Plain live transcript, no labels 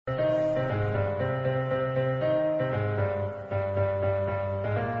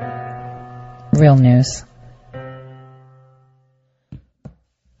real news.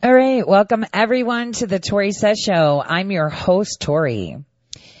 All right, welcome everyone to the Tori Says Show. I'm your host, Tori.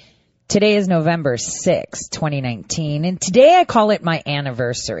 Today is November 6, 2019, and today I call it my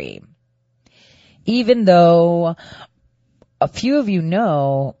anniversary. Even though a few of you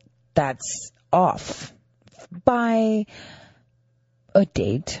know that's off by a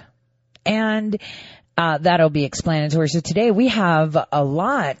date, and that'll be explanatory. So today we have a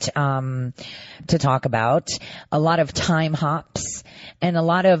lot to talk about, a lot of time hops, and a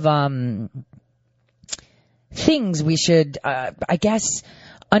lot of things we should, I guess,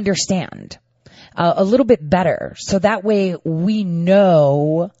 understand a little bit better. So that way we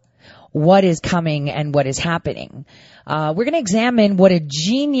know what is coming and what is happening. We're going to examine what a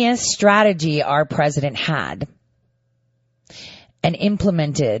genius strategy our president had and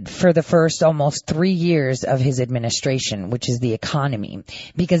implemented for the first almost 3 years of his administration, which is the economy,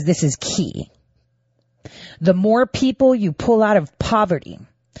 because this is key. The more people you pull out of poverty,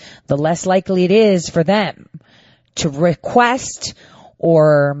 the less likely it is for them to request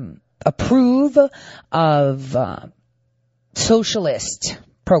or approve of socialist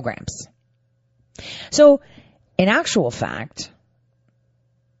programs. So, in actual fact,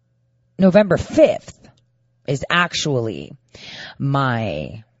 November 5th is actually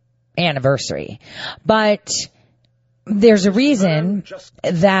my anniversary. But there's a reason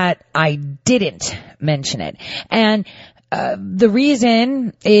that I didn't mention it. And the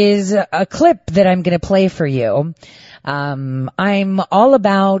reason is a clip that I'm going to play for you. I'm all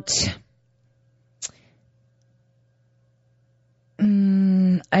about,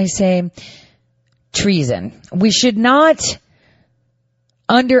 I say, treason. We should not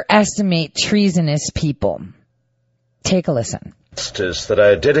underestimate treasonous people. Take a listen. That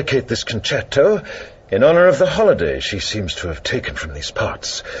I dedicate this concerto in honor of the holiday she seems to have taken from these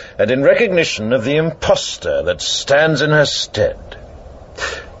parts, and in recognition of the impostor that stands in her stead.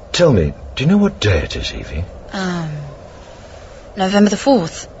 Tell me, do you know what day it is, Evie? November the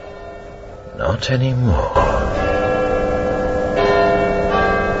 4th. Not anymore.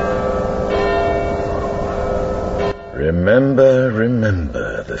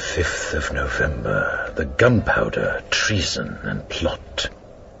 Remember the 5th of November, the gunpowder, treason, and plot.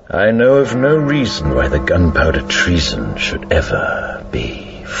 I know of no reason why the gunpowder treason should ever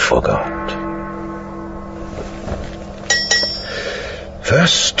be forgot.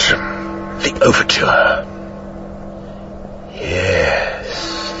 First, the overture.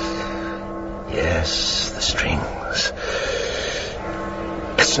 Yes, the strings.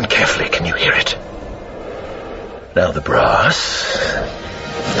 Listen carefully, can you hear it? Now the brass.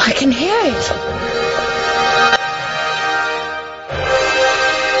 I can hear it. What's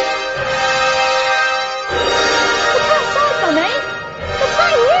that sound, Mummy? We're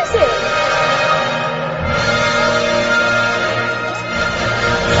playing music.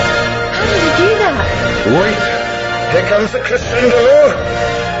 How did you do that? Wait, here comes the crescendo.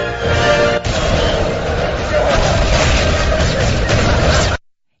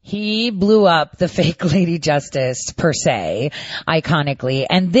 He blew up the fake Lady Justice, per se, iconically.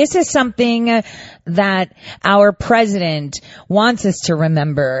 And this is something that our president wants us to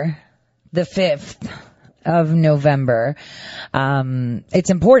remember, the 5th of November. It's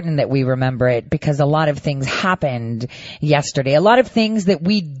important that we remember it because a lot of things happened yesterday. A lot of things that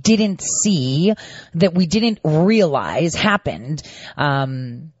we didn't see, that we didn't realize happened.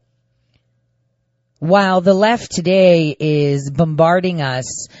 While the left today is bombarding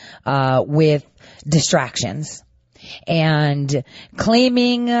us with distractions and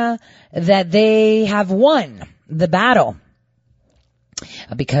claiming that they have won the battle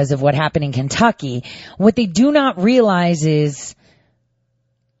because of what happened in Kentucky, what they do not realize is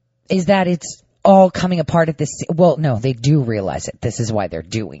that it's all coming apart at this. Well, no, they do realize it. This is why they're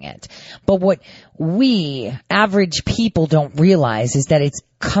doing it. But what we average people don't realize is that it's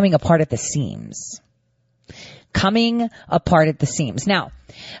coming apart at the seams. Coming apart at the seams. Now,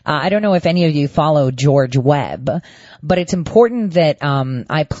 I don't know if any of you follow George Webb, but it's important that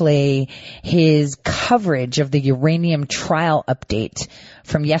I play his coverage of the uranium trial update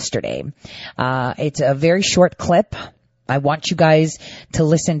from yesterday. It's a very short clip. I want you guys to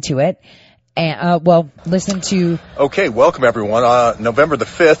listen to it. And, listen to... Okay, welcome everyone. November the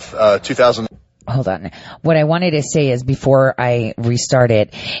 5th, 2000... Hold on. What I wanted to say is, before I restart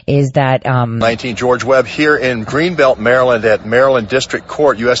it, is that 19 George Webb here in Greenbelt, Maryland at Maryland District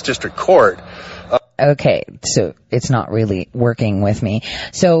Court, U.S. District Court. Okay, so it's not really working with me.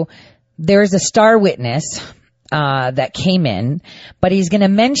 So there's a star witness that came in, but he's going to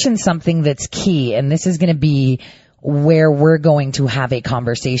mention something that's key, and this is going to be where we're going to have a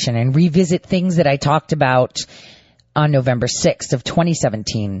conversation and revisit things that I talked about on November 6th of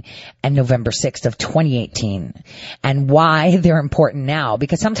 2017 and November 6th of 2018, and why they're important now.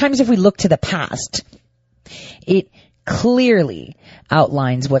 Because sometimes if we look to the past, it clearly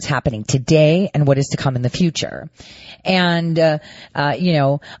outlines what's happening today and what is to come in the future. And,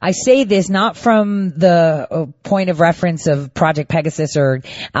 I say this not from the point of reference of Project Pegasus or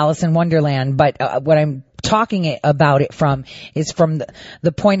Alice in Wonderland, but what I'm talking about it from is from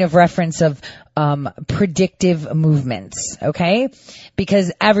the point of reference of predictive movements, okay?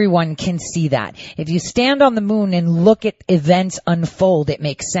 Because everyone can see that. If you stand on the moon and look at events unfold, it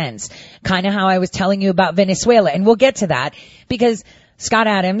makes sense. Kind of how I was telling you about Venezuela, and we'll get to that, because Scott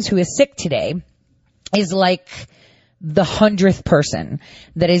Adams, who is sick today, is like the 100th person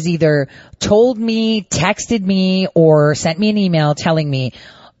that has either told me, texted me, or sent me an email telling me,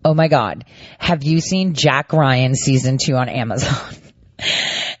 oh my God, have you seen Jack Ryan season 2 on Amazon?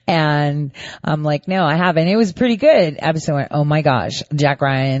 And I'm like, no, I haven't. It was pretty good. Episode went, oh my gosh, Jack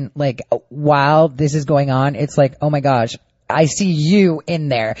Ryan, like, while this is going on, it's like, oh my gosh, I see you in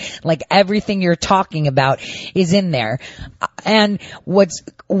there. Like, everything you're talking about is in there. And what's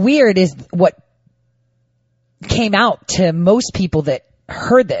weird is what came out to most people that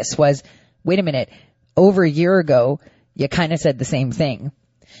heard this was, wait a minute, over a year ago, you kind of said the same thing.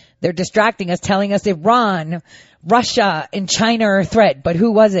 They're distracting us, telling us Iran, Russia, and China are a threat. But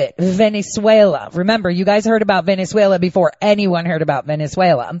who was it? Venezuela. Remember, you guys heard about Venezuela before anyone heard about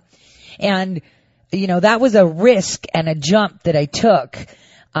Venezuela. And, that was a risk and a jump that I took,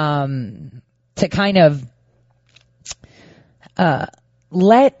 to kind of,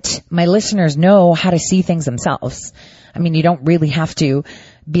 let my listeners know how to see things themselves. I mean, you don't really have to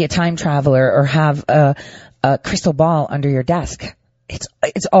be a time traveler or have a crystal ball under your desk.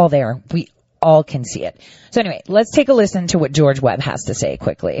 It's all there. We all can see it. So anyway, let's take a listen to what George Webb has to say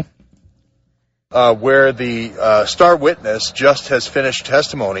quickly. Where the star witness just has finished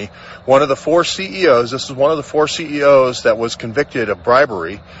testimony. One of the 4 CEOs, this is one of the 4 CEOs that was convicted of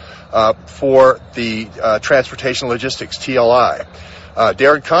bribery for the Transportation Logistics, TLI.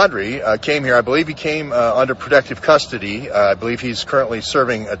 Darren Condry came here. I believe he came under protective custody. I believe he's currently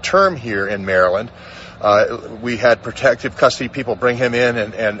serving a term here in Maryland. We had protective custody people bring him in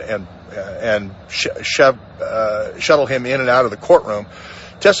and shuttle him in and out of the courtroom.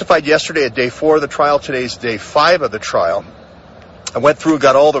 Testified yesterday at day 4 of the trial. Today's day 5 of the trial. I went through,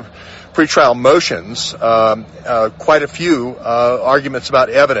 got all the pretrial motions, quite a few arguments about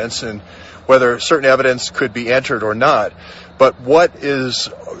evidence and whether certain evidence could be entered or not. But what is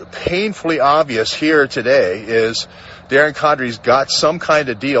painfully obvious here today is Darren Condry's got some kind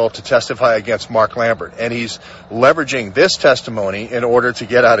of deal to testify against Mark Lambert, and he's leveraging this testimony in order to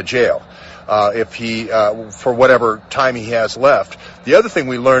get out of jail, if he, for whatever time he has left. The other thing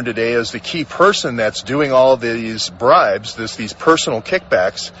we learned today is the key person that's doing all these bribes, these personal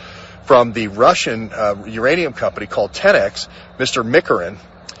kickbacks from the Russian uranium company called Tenex, Mr. Mikarin.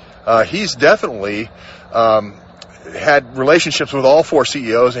 He's definitely had relationships with all 4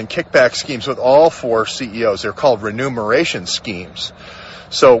 CEOs and kickback schemes with all 4 CEOs. They're called remuneration schemes.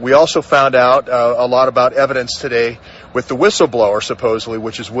 So we also found out a lot about evidence today with the whistleblower, supposedly,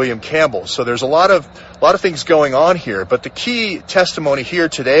 which is William Campbell. So there's a lot of things going on here. But the key testimony here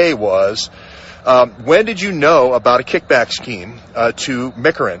today was, when did you know about a kickback scheme to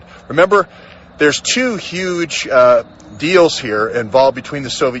Mikarin? Remember, there's 2 huge deals here involved between the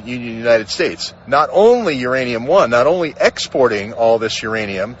Soviet Union and the United States. Not only Uranium One, not only exporting all this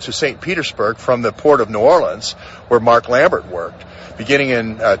uranium to St. Petersburg from the port of New Orleans, where Mark Lambert worked, beginning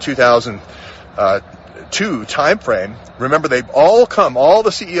in 2002 time frame. Remember, all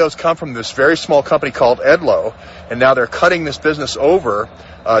the CEOs come from this very small company called Edlo, and now they're cutting this business over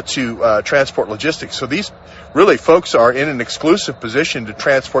to transport logistics. So these really folks are in an exclusive position to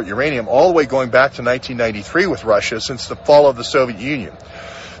transport uranium all the way going back to 1993 with Russia, since the fall of the Soviet Union.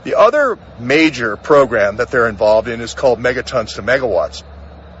 The other major program that they're involved in is called megatons to megawatts.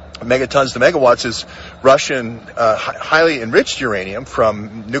 Megatons to megawatts is Russian highly enriched uranium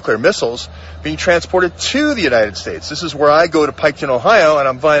from nuclear missiles being transported to the United States. This is where I go to Piketon, Ohio, and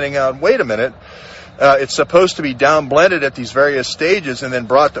I'm finding out, wait a minute, it's supposed to be down blended at these various stages and then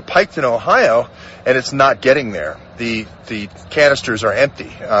brought to Piketon, Ohio, and it's not getting there. The canisters are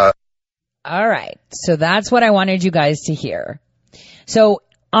empty. All right. So that's what I wanted you guys to hear. So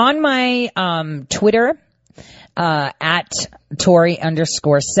on my Twitter, at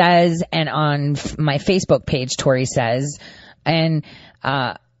Tori_says, and on my Facebook page, Tori Says, and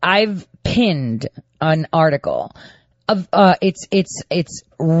I've pinned an article of it's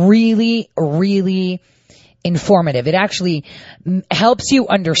really informative. It actually helps you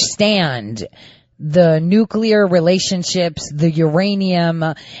understand the nuclear relationships, the uranium,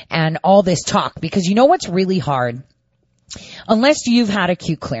 and all this talk. Because you know what's really hard? Unless you've had a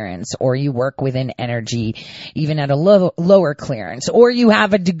Q clearance, or you work within energy, even at a lower clearance, or you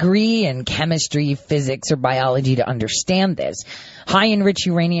have a degree in chemistry, physics, or biology to understand this. High enriched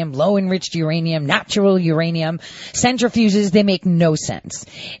uranium, low enriched uranium, natural uranium, centrifuges, they make no sense.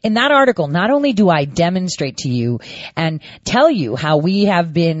 In that article, not only do I demonstrate to you and tell you how we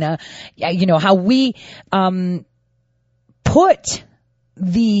have been, how we put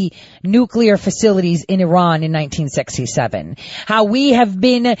the nuclear facilities in Iran in 1967, how we have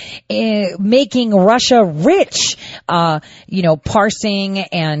been making Russia rich, parsing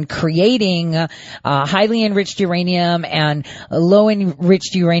and creating highly enriched uranium and low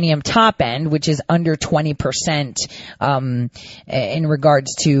enriched uranium top end, which is under 20% in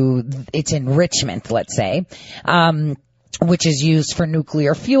regards to its enrichment, let's say. Which is used for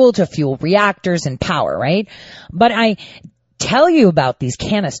nuclear fuel to fuel reactors and power, right? But I tell you about these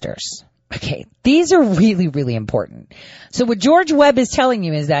canisters. Okay, these are really, really important. So what George Webb is telling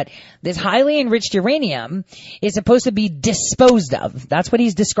you is that this highly enriched uranium is supposed to be disposed of. That's what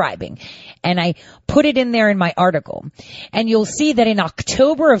he's describing. And I put it in there in my article. And you'll see that in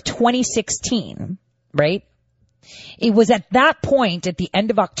October of 2016, right? It was at that point, at the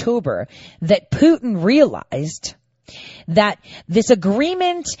end of October, that Putin realized that this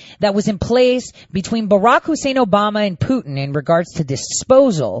agreement that was in place between Barack Hussein Obama and Putin in regards to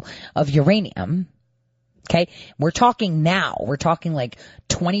disposal of uranium, okay, we're talking now, we're talking like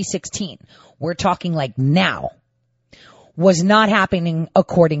 2016, we're talking like now, was not happening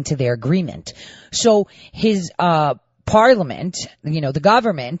according to their agreement. So his parliament, the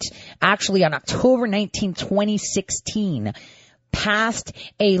government, actually on October 19, 2016, passed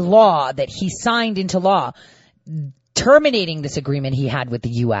a law that he signed into law terminating this agreement he had with the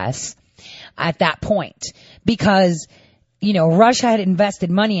U.S. at that point, because, Russia had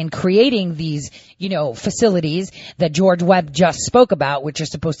invested money in creating these, facilities that George Webb just spoke about, which are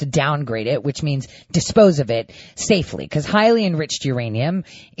supposed to downgrade it, which means dispose of it safely, because highly enriched uranium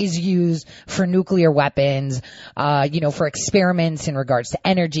is used for nuclear weapons, for experiments in regards to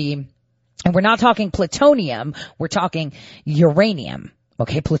energy. And we're not talking plutonium, we're talking uranium.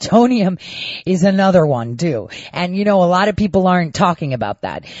 Okay, plutonium is another one too. And a lot of people aren't talking about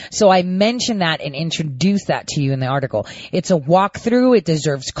that. So I mentioned that and introduced that to you in the article. It's a walkthrough. It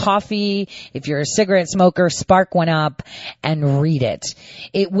deserves coffee. If you're a cigarette smoker, spark one up and read it.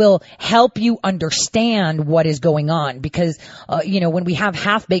 It will help you understand what is going on, because, when we have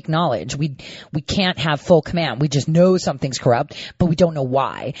half-baked knowledge, we can't have full command. We just know something's corrupt, but we don't know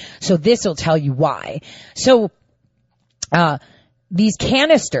why. So this will tell you why. So, these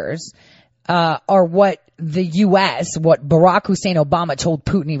canisters are what the U.S., what Barack Hussein Obama told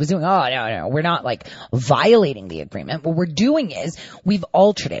Putin he was doing. Oh, no, we're not violating the agreement. What we're doing is we've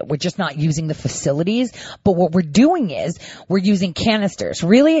altered it. We're just not using the facilities, but what we're doing is we're using canisters.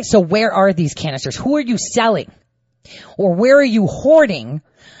 Really? So where are these canisters? Who are you selling? Or where are you hoarding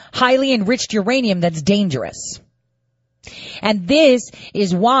highly enriched uranium that's dangerous? And this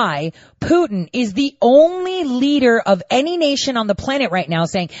is why Putin is the only leader of any nation on the planet right now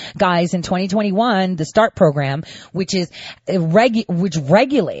saying, guys, in 2021, the START program, which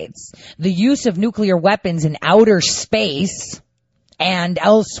regulates the use of nuclear weapons in outer space and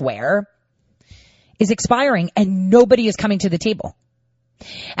elsewhere, is expiring and nobody is coming to the table.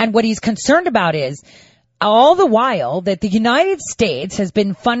 And what he's concerned about is all the while that the United States has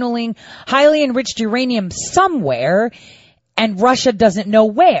been funneling highly enriched uranium somewhere and Russia doesn't know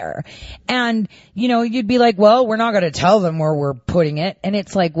where. And, you'd be like, well, we're not going to tell them where we're putting it. And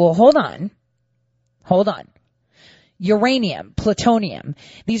it's like, well, hold on. Uranium, plutonium,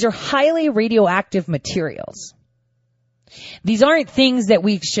 these are highly radioactive materials. These aren't things that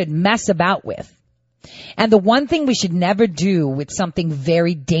we should mess about with. And the one thing we should never do with something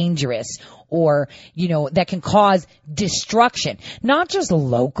very dangerous or, that can cause destruction, not just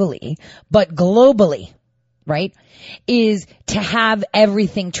locally, but globally, right, is to have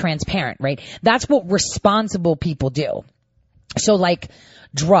everything transparent, right? That's what responsible people do. So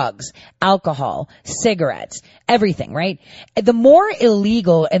drugs, alcohol, cigarettes, everything, right? The more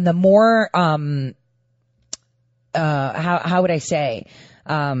illegal and the more, how would I say,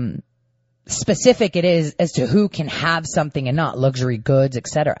 specific it is as to who can have something and not, luxury goods,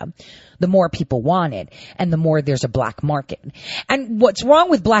 etc., the more people want it and the more there's a black market. And what's wrong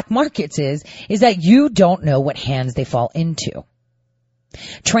with black markets is that you don't know what hands they fall into.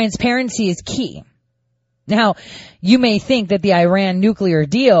 Transparency is key. Now, you may think that the Iran nuclear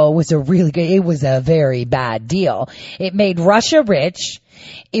deal was it was a very bad deal. It made Russia rich.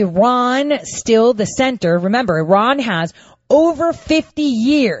 Iran still the center. Remember, Iran has over 50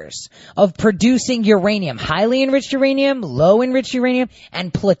 years of producing uranium, highly enriched uranium, low enriched uranium,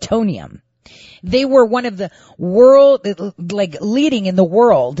 and plutonium. They were one of the leading in the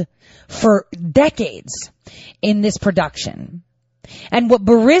world for decades in this production. And what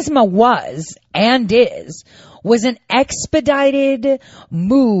Burisma was and was an expedited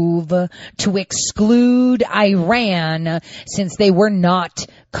move to exclude Iran since they were not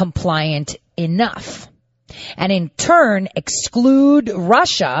compliant enough. And in turn, exclude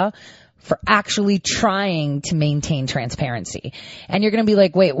Russia for actually trying to maintain transparency. And you're going to be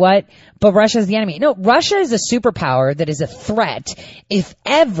like, wait, what? But Russia's the enemy. No, Russia is a superpower that is a threat if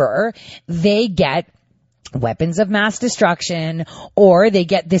ever they get weapons of mass destruction, or they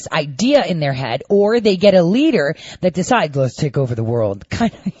get this idea in their head, or they get a leader that decides, let's take over the world.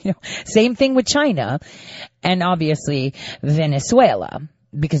 Kind of, same thing with China and obviously Venezuela,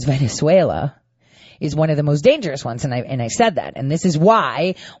 because Venezuela is one of the most dangerous ones. And I said that. And this is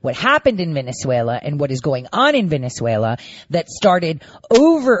why what happened in Venezuela and what is going on in Venezuela that started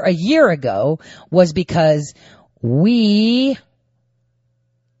over a year ago was because we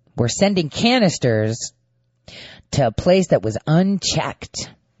were sending canisters to a place that was unchecked,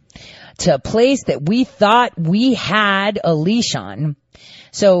 to a place that we thought we had a leash on.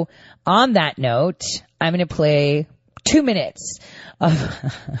 So on that note, I'm going to play 2 minutes of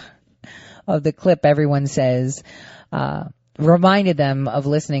the clip everyone says reminded them of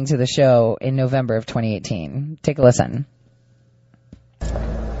listening to the show in November of 2018. Take a listen.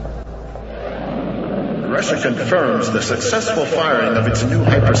 Russia confirms the successful firing of its new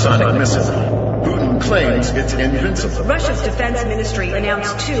hypersonic missile. Putin claims it's invincible. Russia's defense ministry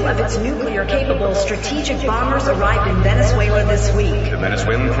announced 2 of its nuclear-capable strategic bombers arrived in Venezuela this week. The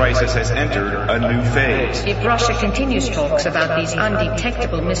Venezuelan crisis has entered a new phase. If Russia continues talks about these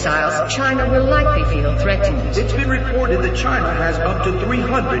undetectable missiles, China will likely feel threatened. It's been reported that China has up to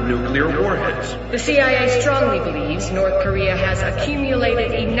 300 nuclear warheads. The CIA strongly believes North Korea has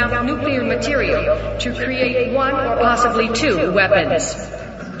accumulated enough nuclear material to create 1 or possibly 2 weapons.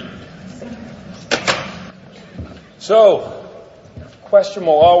 So, the question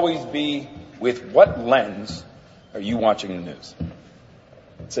will always be, with what lens are you watching the news?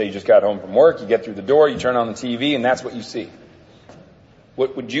 Let's say you just got home from work, you get through the door, you turn on the TV, and that's what you see.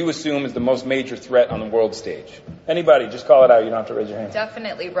 What would you assume is the most major threat on the world stage? Anybody, just call it out, you don't have to raise your hand.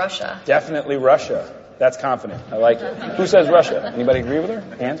 Definitely Russia. Definitely Russia. That's confident. I like it. Who says Russia? Anybody agree with her?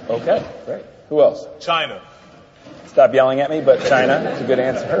 Hands? Okay, great. Who else? China. Stop yelling at me, but China is a good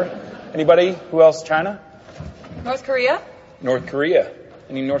answer. Anybody? Who else? China? North Korea? North Korea.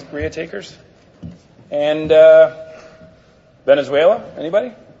 Any North Korea takers? And Venezuela?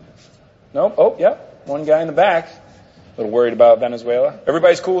 Anybody? Nope. Oh, yeah. One guy in the back. A little worried about Venezuela.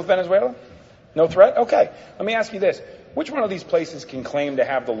 Everybody's cool with Venezuela? No threat? Okay. Let me ask you this. Which one of these places can claim to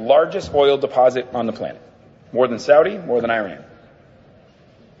have the largest oil deposit on the planet? More than Saudi? More than Iran?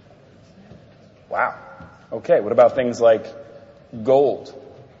 Wow. Okay. What about things like gold?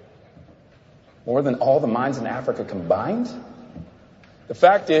 More than all the mines in Africa combined? The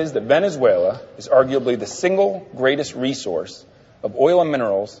fact is that Venezuela is arguably the single greatest resource of oil and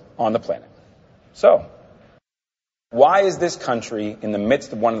minerals on the planet. So, why is this country in the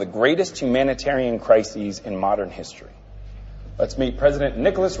midst of one of the greatest humanitarian crises in modern history? Let's meet President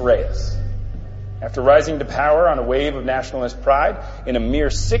Nicolas Reyes. After rising to power on a wave of nationalist pride, in a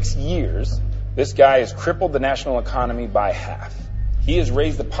mere 6 years, this guy has crippled the national economy by half. He has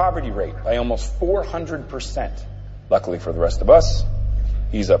raised the poverty rate by almost 400%. Luckily for the rest of us,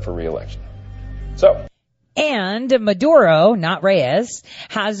 he's up for re-election. So. And Maduro, not Reyes,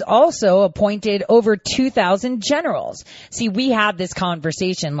 has also appointed over 2,000 generals. See, we had this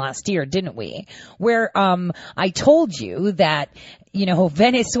conversation last year, didn't we? Where I told you that,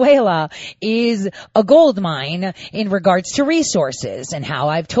 Venezuela is a gold mine in regards to resources, and how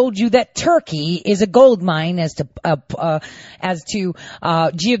I've told you that Turkey is a gold mine as to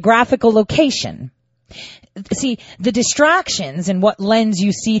geographical location. See, the distractions and what lens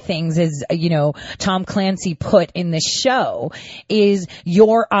you see things, as, Tom Clancy put in the show, is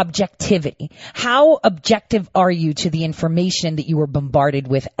your objectivity. How objective are you to the information that you are bombarded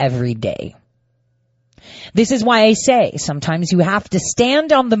with every day? This is why I say sometimes you have to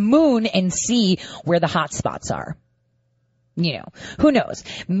stand on the moon and see where the hot spots are. Who knows?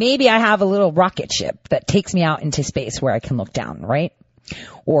 Maybe I have a little rocket ship that takes me out into space where I can look down, right?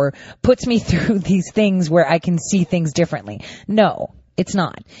 Or puts me through these things where I can see things differently. No, It's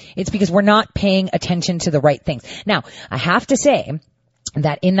not. It's because we're not paying attention to the right things. Now, I have to say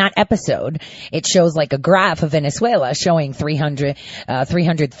that in that episode, it shows like a graph of Venezuela showing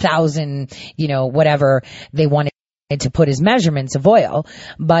 300,000, whatever they wanted to put as measurements of oil.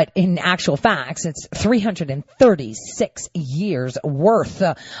 But in actual facts, it's 336 years worth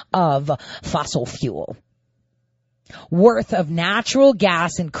of fossil fuel, worth of natural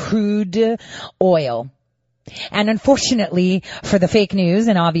gas and crude oil. And unfortunately for the fake news,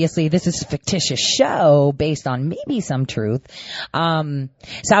 and obviously this is a fictitious show based on maybe some truth,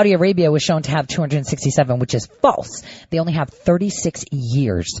 Saudi Arabia was shown to have 267, which is false. They only have 36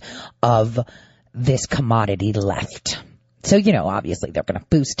 years of this commodity left. So, obviously they're going to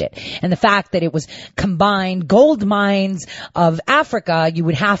boost it. And the fact that it was combined gold mines of Africa, you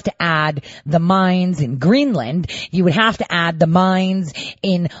would have to add the mines in Greenland. You would have to add the mines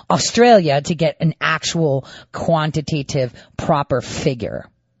in Australia to get an actual quantitative proper figure.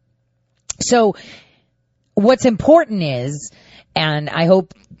 So what's important is, and I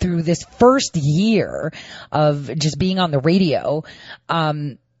hope through this first year of just being on the radio,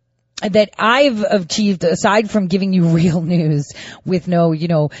 that I've achieved, aside from giving you real news with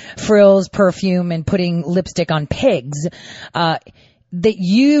no, frills, perfume, and putting lipstick on pigs, that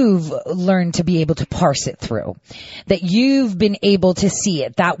you've learned to be able to parse it through, that you've been able to see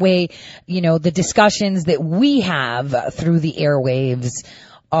it. That way, the discussions that we have through the airwaves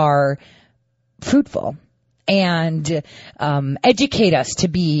are fruitful and educate us to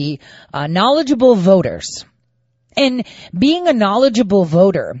be knowledgeable voters. And being a knowledgeable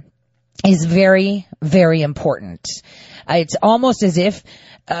voter is very, very important. It's almost as if,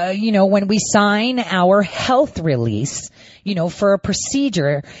 when we sign our health release, for a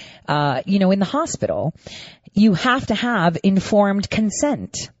procedure, in the hospital, you have to have informed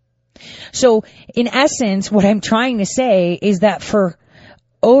consent. So in essence, what I'm trying to say is that for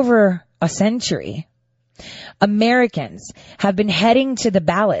over a century, Americans have been heading to the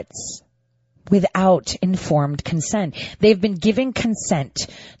ballots without informed consent. They've been giving consent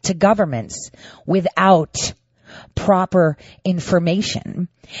to governments without proper information.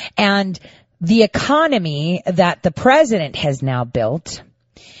 And the economy that the president has now built,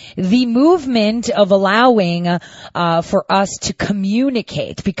 the movement of allowing for us to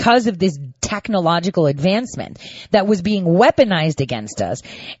communicate because of this technological advancement that was being weaponized against us,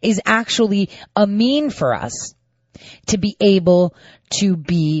 is actually a mean for us to be able to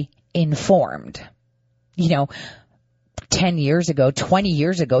be informed. 10 years ago, 20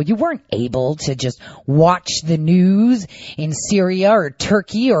 years ago, you weren't able to just watch the news in Syria or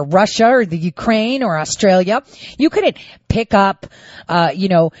Turkey or Russia or the Ukraine or Australia. You couldn't pick up,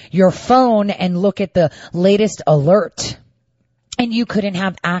 your phone and look at the latest alert. And you couldn't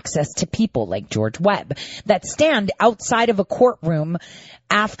have access to people like George Webb that stand outside of a courtroom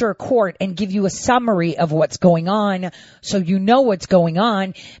after court and give you a summary of what's going on, so you know what's going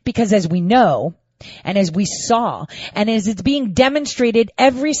on, because as we know, and as we saw, and as it's being demonstrated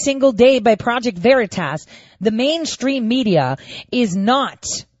every single day by Project Veritas, the mainstream media is not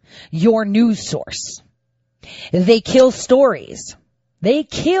your news source. They kill stories. They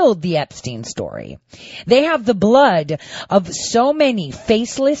killed the Epstein story. They have the blood of so many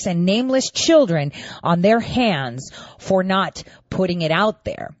faceless and nameless children on their hands for not putting it out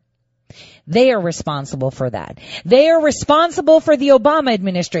there. They are responsible for that. They are responsible for the Obama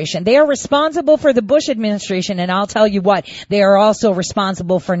administration. They are responsible for the Bush administration. And I'll tell you what, they are also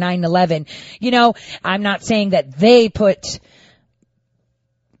responsible for 9/11. I'm not saying that they put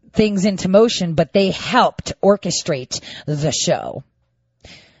things into motion, but they helped orchestrate the show.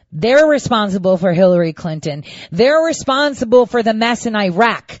 They're responsible for Hillary Clinton. They're responsible for the mess in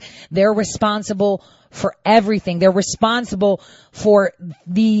Iraq. They're responsible for everything. They're responsible for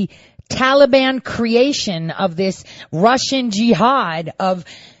the Taliban creation of this Russian jihad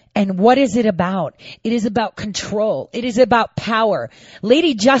and what is it about? It is about control. It is about power.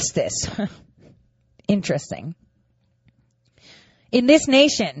 Lady Justice. Interesting. In this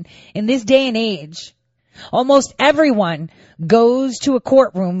nation, in this day and age, almost everyone goes to a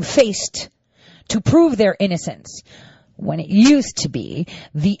courtroom faced to prove their innocence, when it used to be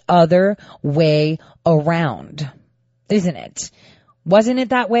the other way around. Isn't it? Wasn't it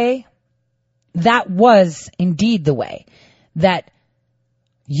that way? That was indeed the way. That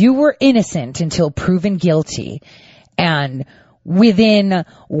you were innocent until proven guilty. And within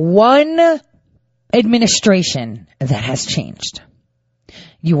one administration, that has changed.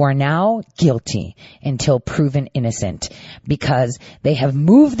 You are now guilty until proven innocent, because they have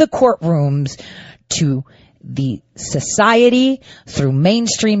moved the courtrooms to the society through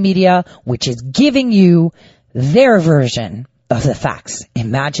mainstream media, which is giving you their version of the facts.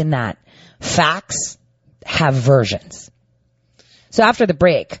 Imagine that. Facts have versions. So after the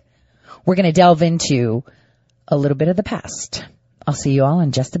break, we're going to delve into a little bit of the past. I'll see you all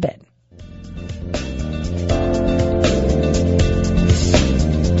in just a bit.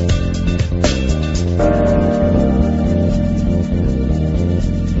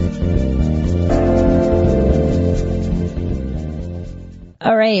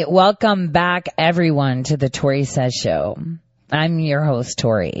 All right, welcome back, everyone, to the Tori Says Show. I'm your host,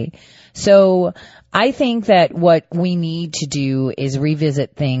 Tori. So I think that what we need to do is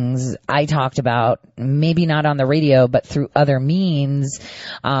revisit things I talked about, maybe not on the radio, but through other means.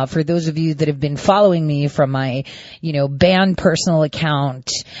 For those of you that have been following me from my, banned personal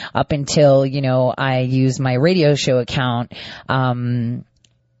account up until, I use my radio show account, in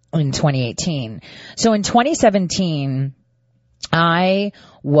 2018. So in 2017, I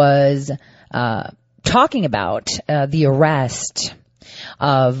was talking about the arrest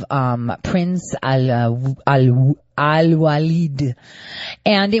of Prince Al-Walid,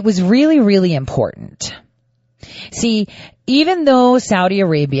 and it was really, really important. See, even though Saudi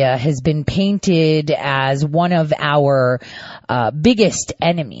Arabia has been painted as one of our biggest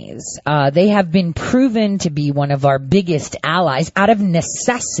enemies, they have been proven to be one of our biggest allies out of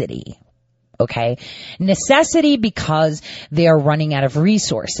necessity. Okay. Necessity because they are running out of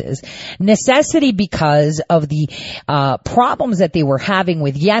resources. Necessity because of the problems that they were having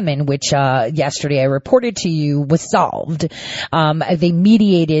with Yemen, which yesterday I reported to you was solved. They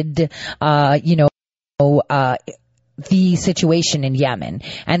mediated, the situation in Yemen.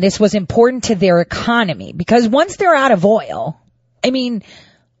 And this was important to their economy because once they're out of oil,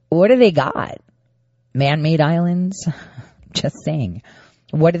 what do they got? Man-made islands? Just saying.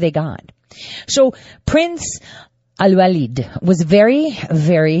 What do they got? So Prince Al-Walid was very,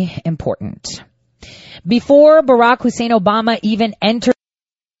 very important. Before Barack Hussein Obama even entered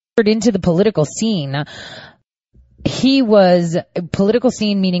into the political scene, he was political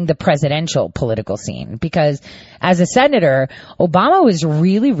scene, meaning the presidential political scene, because as a senator, Obama was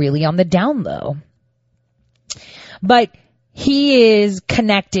really, really on the down low. But he is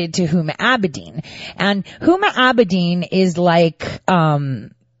connected to Huma Abedin, and Huma Abedin is like,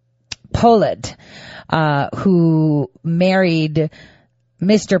 Pollard, who married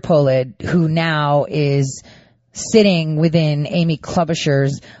Mr. Pollard, who now is sitting within Amy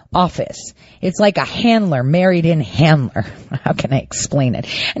Klobuchar's office. It's like a handler married in handler. How can I explain it?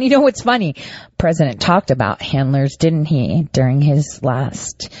 And you know what's funny? President talked about handlers, didn't he, during his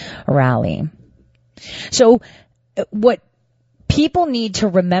last rally? So what people need to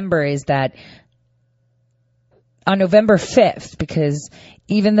remember is that on November 5th, because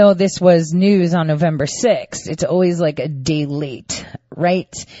even though this was news on November 6th, it's always like a day late,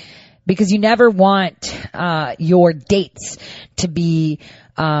 right? Because you never want your dates to be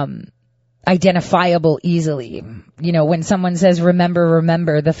identifiable easily. When someone says,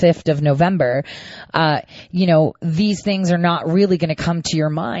 remember the 5th of November, these things are not really going to come to your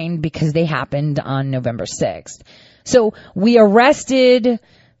mind because they happened on November 6th. So we arrested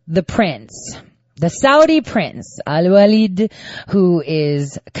the prince. The Saudi prince, Al-Walid, who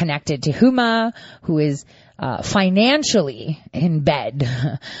is connected to Huma, who is financially in bed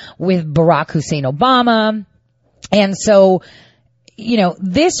with Barack Hussein Obama. And so,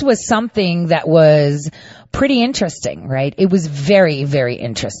 this was something that was pretty interesting, right? It was very, very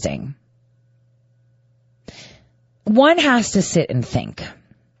interesting. One has to sit and think,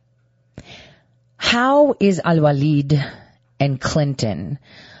 how is Al-Walid and Clinton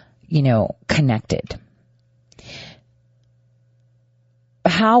connected?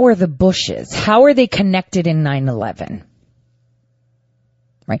 How are the Bushes? How are they connected in 9/11?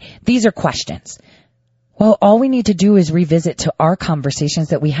 Right? These are questions. Well, all we need to do is revisit to our conversations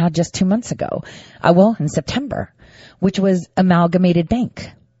that we had just 2 months ago. In September, which was Amalgamated Bank,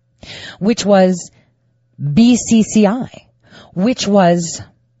 which was BCCI, which was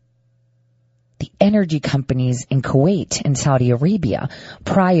the energy companies in Kuwait and Saudi Arabia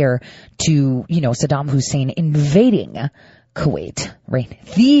prior to, Saddam Hussein invading Kuwait, right?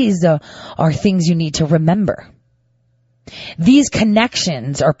 These are things you need to remember. These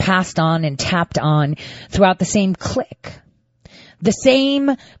connections are passed on and tapped on throughout the same clique. The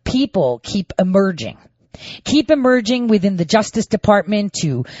same people keep emerging within the Justice Department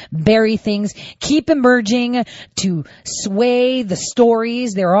to bury things, keep emerging to sway the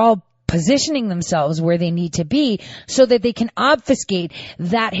stories. They're all positioning themselves where they need to be so that they can obfuscate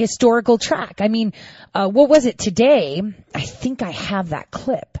that historical track. What was it today? I think I have that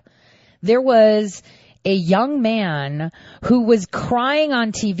clip. There was a young man who was crying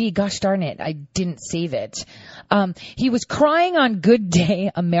on TV. Gosh darn it, I didn't save it. He was crying on Good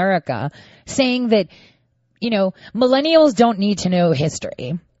Day America, saying that, millennials don't need to know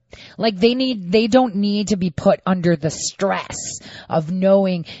history. Like they don't need to be put under the stress of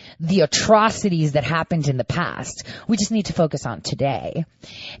knowing the atrocities that happened in the past. We just need to focus on today.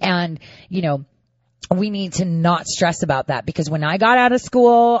 And, we need to not stress about that, because when I got out of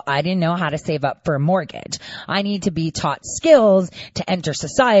school, I didn't know how to save up for a mortgage. I need to be taught skills to enter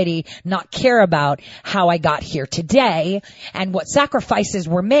society, not care about how I got here today and what sacrifices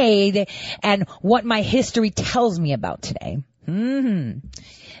were made and what my history tells me about today.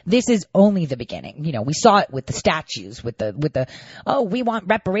 This is only the beginning. We saw it with the statues, with the, oh, we want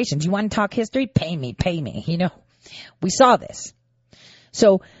reparations. You want to talk history? Pay me. We saw this.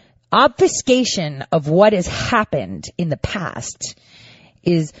 So obfuscation of what has happened in the past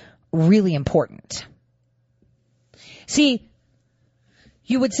is really important. See,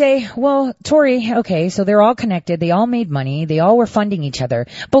 you would say, well, Tori, okay, so they're all connected. They all made money. They all were funding each other.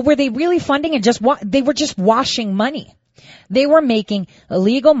 But were they really funding it? They were just washing money. They were making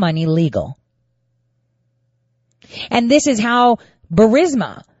illegal money legal. And this is how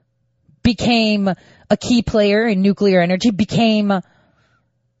Burisma became a key player in nuclear energy, became,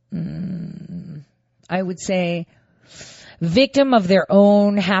 I would say, victim of their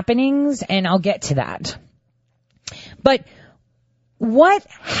own happenings, and I'll get to that. But what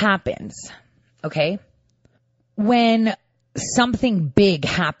happens, okay, when something big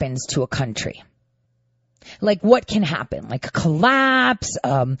happens to a country? Like, what can happen? Like a collapse,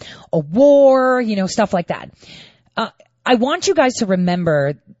 a war, stuff like that. I want you guys to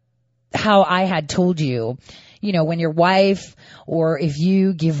remember how I had told you, when your wife or if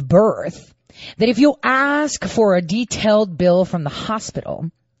you give birth, that if you ask for a detailed bill from the hospital,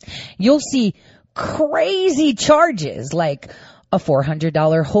 you'll see crazy charges like a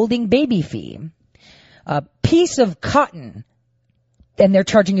 $400 holding baby fee, a piece of cotton, and they're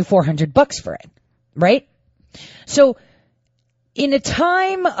charging you $400 for it, right? So in a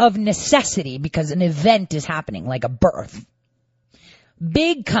time of necessity, because an event is happening, like a birth,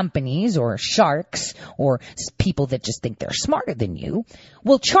 big companies or sharks or people that just think they're smarter than you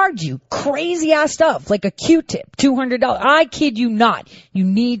will charge you crazy ass stuff like a Q-tip, $200. I kid you not. You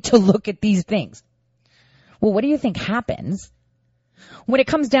need to look at these things. Well, what do you think happens when it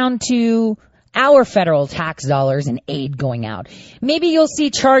comes down to our federal tax dollars and aid going out? Maybe you'll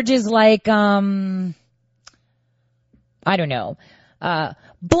see charges like, I don't know,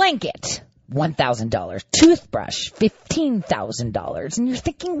 blanket, $1,000, toothbrush, $15,000. And you're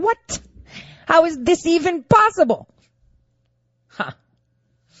thinking, what? How is this even possible?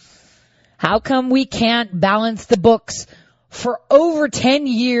 How come we can't balance the books for over 10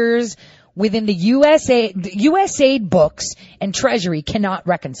 years within the USAID books and Treasury cannot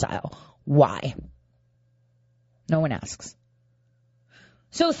reconcile? Why? No one asks.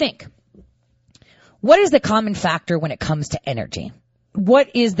 So think. What is the common factor when it comes to energy?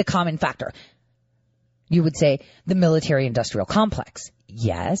 What is the common factor? You would say the military-industrial complex.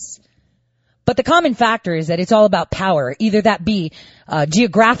 Yes. But the common factor is that it's all about power. Either that be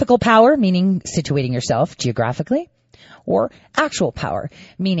geographical power, meaning situating yourself geographically, or actual power,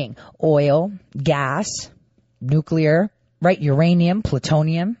 meaning oil, gas, nuclear, right? Uranium,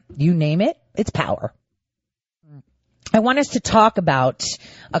 plutonium, you name it, it's power. I want us to talk about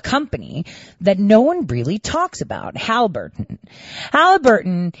a company that no one really talks about, Halliburton.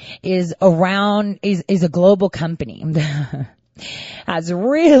 Halliburton is a global company, has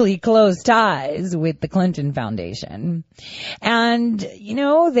really close ties with the Clinton Foundation. And,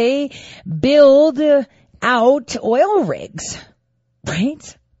 they build out oil rigs,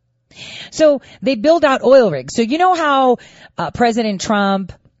 right? So they build out oil rigs. So you know how President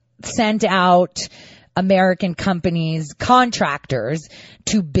Trump sent out American companies, contractors,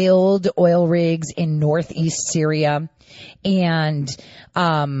 to build oil rigs in northeast Syria and,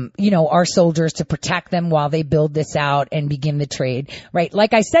 our soldiers to protect them while they build this out and begin the trade, right?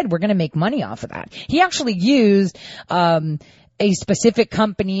 Like I said, we're going to make money off of that. He actually used, a specific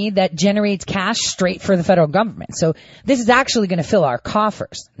company that generates cash straight for the federal government. So this is actually going to fill our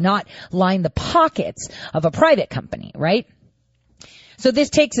coffers, not line the pockets of a private company, right? So this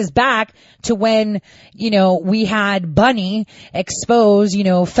takes us back to when, we had Bunny expose,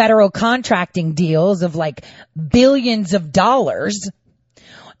 federal contracting deals of like billions of dollars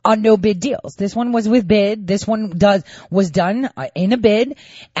on no bid deals. This one was with bid. This one was done in a bid,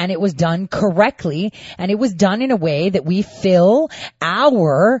 and it was done correctly, and it was done in a way that we fill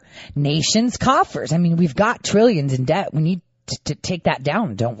our nation's coffers. I mean, we've got trillions in debt. We need to take that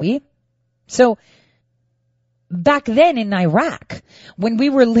down, don't we? So back then in Iraq, when we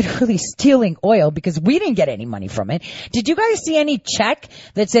were literally stealing oil because we didn't get any money from it, did you guys see any check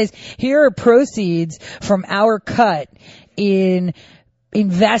that says, here are proceeds from our cut in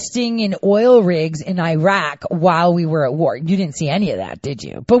investing in oil rigs in Iraq while we were at war? You didn't see any of that, did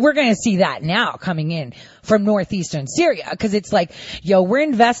you? But we're going to see that now coming in from northeastern Syria, because it's like, yo, we're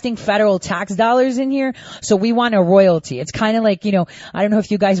investing federal tax dollars in here, so we want a royalty. It's kind of like, I don't know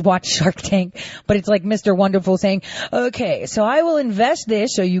if you guys watch Shark Tank, but it's like Mr. Wonderful saying, okay, so I will invest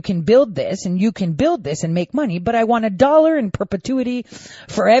this so you can build this and you can build this and make money, but I want $1 in perpetuity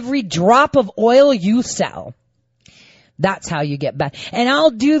for every drop of oil you sell. That's how you get back. And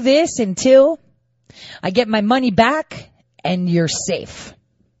I'll do this until I get my money back and you're safe.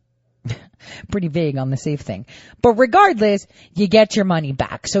 Pretty vague on the safe thing. But regardless, you get your money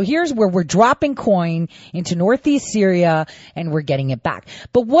back. So here's where we're dropping coin into northeast Syria and we're getting it back.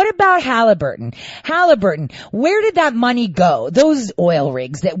 But what about Halliburton? Halliburton, where did that money go? Those oil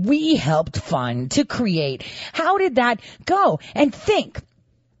rigs that we helped fund to create. How did that go? And think,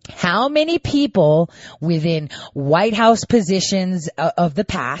 how many people within White House positions of the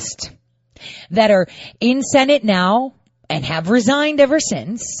past that are in Senate now and have resigned ever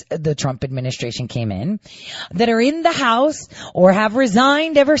since the Trump administration came in, that are in the House or have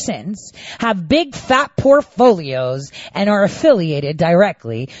resigned ever since, have big fat portfolios and are affiliated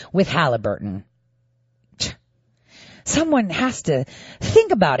directly with Halliburton? Someone has to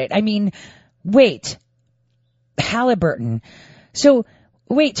think about it. I mean, wait, Halliburton. So,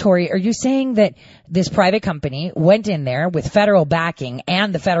 wait, Tori, are you saying that this private company went in there with federal backing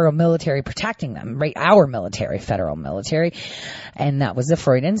and the federal military protecting them, right? Our military, federal military. And that was a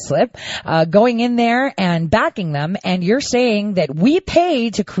Freudian slip, going in there and backing them. And you're saying that we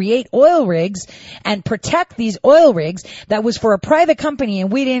pay to create oil rigs and protect these oil rigs that was for a private company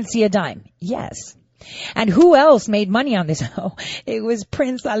and we didn't see a dime. Yes. And who else made money on this? Oh, it was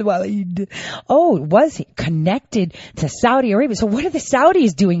Prince Al-Walid. Oh, was he connected to Saudi Arabia? So what are the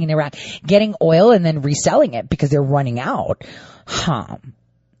Saudis doing in Iraq? Getting oil and then reselling it because they're running out.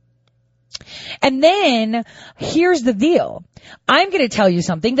 And then here's the deal. I'm going to tell you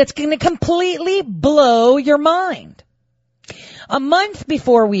something that's going to completely blow your mind. A month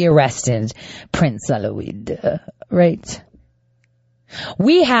before we arrested Prince Al-Walid, right?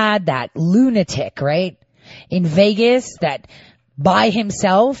 We had that lunatic, right, in Vegas that by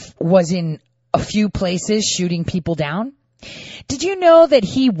himself was in a few places shooting people down. Did you know that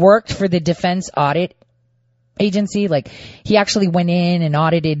he worked for the Defense Audit Agency? Like, he actually went in and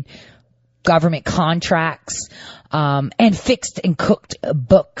audited government contracts, and fixed and cooked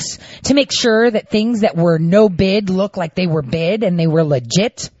books to make sure that things that were no bid looked like they were bid and they were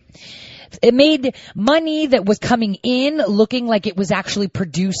legit. It made money that was coming in looking like it was actually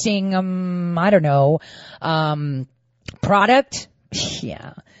producing, product.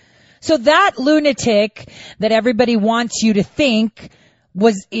 Yeah. So that lunatic that everybody wants you to think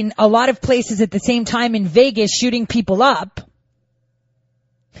was in a lot of places at the same time in Vegas shooting people up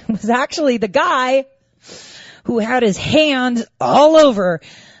was actually the guy who had his hands all over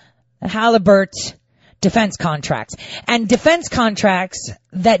Halliburton defense contracts, and defense contracts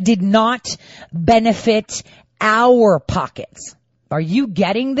that did not benefit our pockets. Are you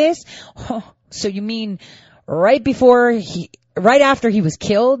getting this? Oh, so you mean right after he was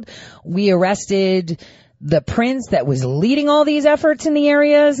killed, we arrested the prince that was leading all these efforts in the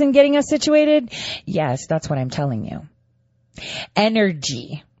areas and getting us situated? Yes, that's what I'm telling you.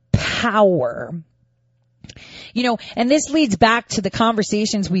 Energy, power. And this leads back to the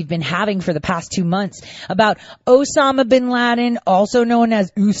conversations we've been having for the past 2 months about Osama bin Laden, also known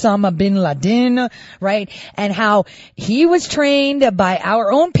as Usama bin Laden, right? And how he was trained by our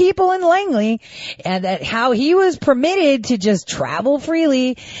own people in Langley, and that how he was permitted to just travel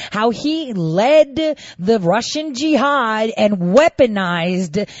freely, how he led the Russian jihad and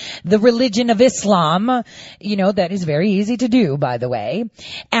weaponized the religion of Islam, that is very easy to do, by the way,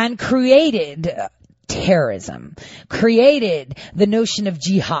 and created terrorism, created the notion of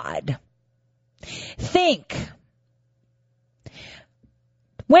jihad. Think,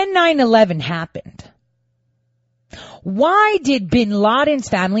 when 9/11 happened, why did bin Laden's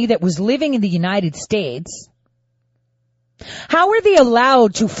family that was living in the United States, how were they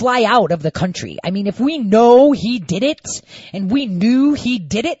allowed to fly out of the country? I mean, if we know he did it and we knew he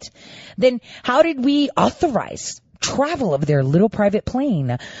did it, then how did we authorize travel of their little private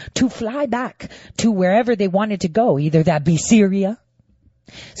plane to fly back to wherever they wanted to go? Either that be Syria,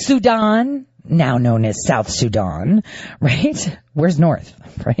 Sudan, now known as South Sudan, right? Where's North,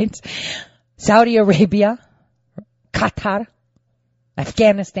 right? Saudi Arabia, Qatar,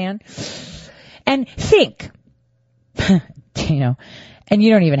 Afghanistan. And think, And you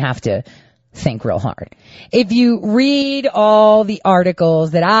don't even have to think real hard. If you read all the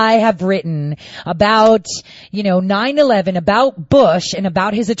articles that I have written about, 9/11, about Bush and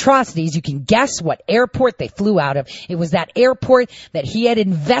about his atrocities, you can guess what airport they flew out of. It was that airport that he had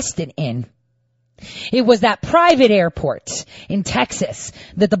invested in. It was that private airport in Texas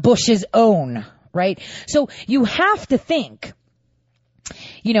that the Bushes own, right? So you have to think,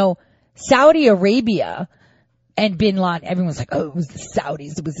 Saudi Arabia and Bin Laden, everyone's like, oh, it was the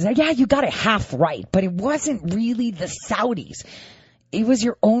Saudis. Yeah, you got it half right, but it wasn't really the Saudis. It was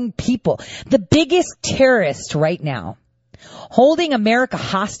your own people. The biggest terrorists right now holding America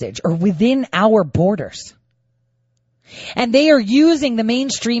hostage are within our borders. And they are using the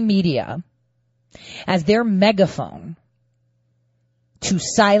mainstream media as their megaphone to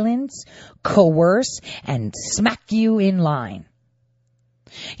silence, coerce, and smack you in line.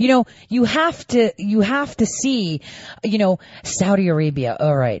 You have to see, Saudi Arabia.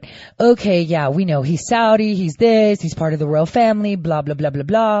 All right. Okay. Yeah, we know he's Saudi. He's this. He's part of the royal family, blah, blah, blah, blah,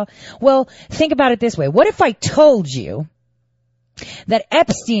 blah. Well, think about it this way. What if I told you that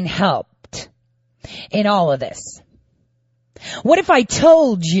Epstein helped in all of this? What if I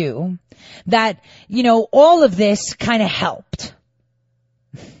told you that, all of this kind of helped?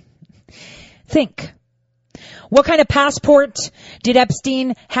 Think. What kind of passport did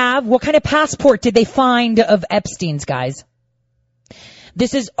Epstein have? What kind of passport did they find of Epstein's, guys?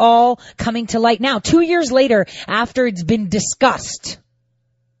 This is all coming to light now, 2 years later after it's been discussed.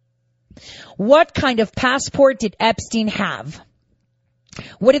 What kind of passport did Epstein have?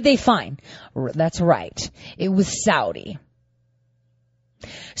 What did they find? That's right. It was Saudi.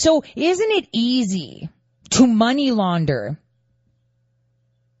 So isn't it easy to money launder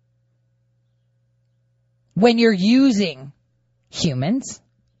when you're using humans,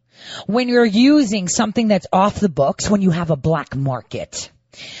 when you're using something that's off the books, when you have a black market,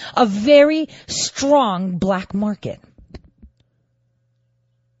 a very strong black market?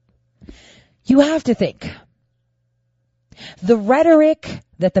 You have to think. The rhetoric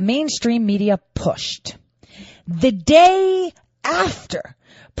that the mainstream media pushed the day after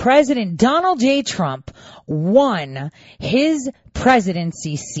President Donald J. Trump won his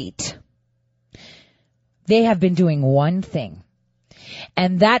presidency seat, they have been doing one thing,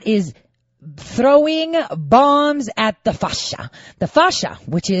 and that is throwing bombs at the fascia. The fascia,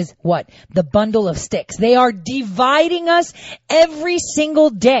 which is what? The bundle of sticks. They are dividing us every single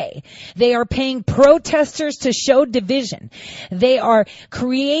day. They are paying protesters to show division. They are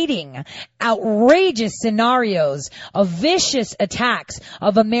creating outrageous scenarios of vicious attacks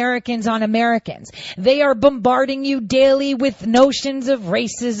of Americans on Americans. They are bombarding you daily with notions of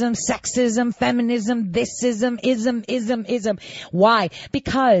racism, sexism, feminism, thisism, ism. Why?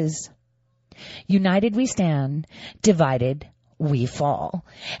 Because united we stand, divided we fall.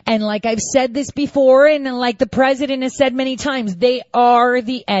 And like I've said this before, and like the president has said many times, they are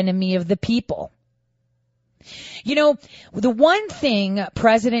the enemy of the people. The one thing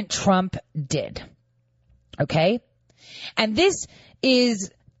President Trump did, okay, and this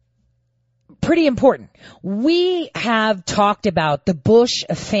is pretty important. We have talked about the Bush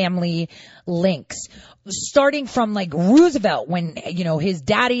family links, starting from like Roosevelt when, his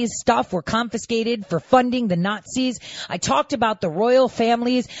daddy's stuff were confiscated for funding the Nazis. I talked about the royal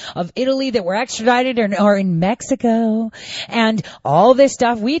families of Italy that were extradited and are in Mexico and all this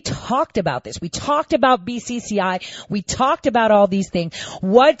stuff. We talked about this. We talked about BCCI. We talked about all these things.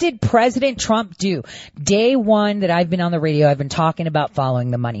 What did President Trump do? Day one that I've been on the radio, I've been talking about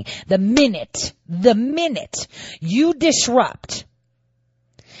following the money. The minute you disrupt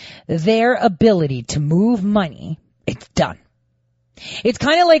their ability to move money, it's done. It's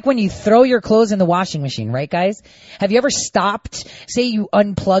kind of like when you throw your clothes in the washing machine, right, guys? Have you ever stopped, say you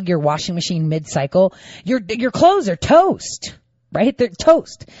unplug your washing machine mid-cycle? Your clothes are toast, right? They're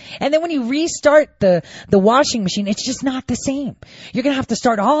toast. And then when you restart the washing machine, it's just not the same. You're going to have to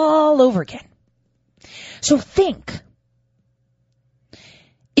start all over again. So think,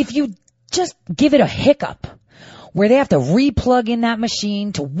 if you just give it a hiccup, where they have to replug in that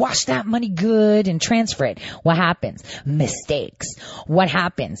machine to wash that money good and transfer it, what happens? Mistakes. What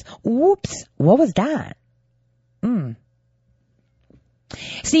happens? Oops, what was that?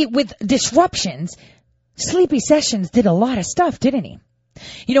 See, with disruptions, Sleepy Sessions did a lot of stuff, didn't he?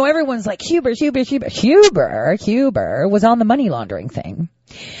 Everyone's like, Huber was on the money laundering thing.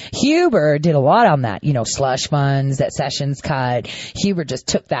 Huber did a lot on that, slush funds that Sessions cut. Huber just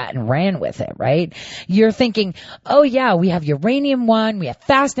took that and ran with it, right? You're thinking, oh yeah, we have Uranium One, we have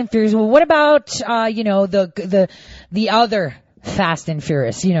Fast and Furious. Well, what about, the other Fast and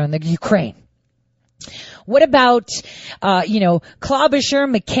Furious, in the Ukraine? What about, Klobuchar,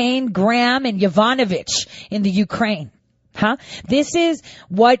 McCain, Graham, and Yovanovitch in the Ukraine? Huh? This is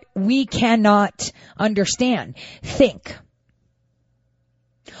what we cannot understand. Think.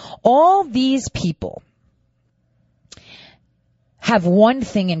 All these people have one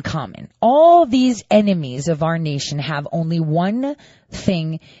thing in common. All these enemies of our nation have only one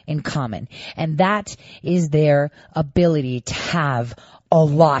thing in common, and that is their ability to have a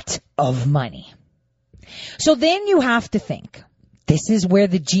lot of money. So then you have to think, this is where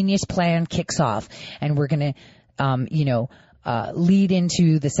the genius plan kicks off, and we're going to, lead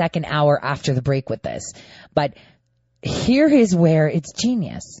into the second hour after the break with this. But here is where it's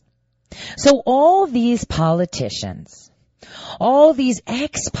genius. So all these politicians, all these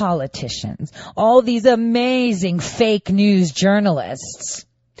ex-politicians, all these amazing fake news journalists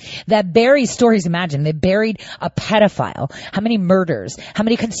that bury stories. Imagine they buried a pedophile. How many murders? How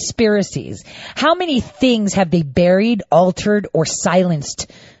many conspiracies? How many things have they buried, altered, or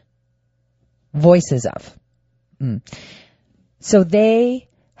silenced voices of? So they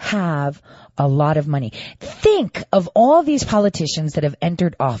have a lot of money. Think of all these politicians that have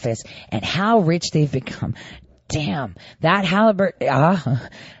entered office and how rich they've become. Damn, that Halliburton,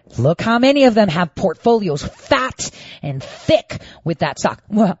 look how many of them have portfolios fat and thick with that stock.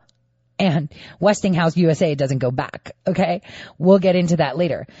 Well, and Westinghouse USA doesn't go back, okay? We'll get into that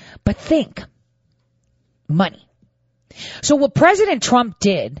later. But think, money. So what President Trump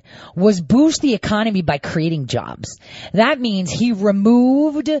did was boost the economy by creating jobs. That means he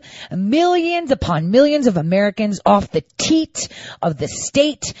removed millions upon millions of Americans off the teat of the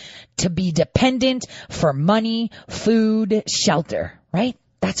state to be dependent for money, food, shelter, right?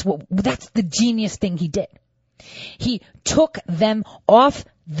 That's the genius thing he did. He took them off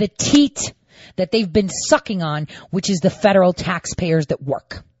the teat that they've been sucking on, which is the federal taxpayers that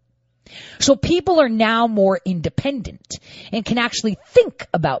work. So people are now more independent and can actually think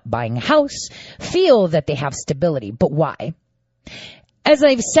about buying a house, feel that they have stability. But why? As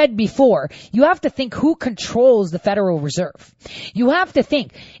I've said before, you have to think who controls the Federal Reserve. You have to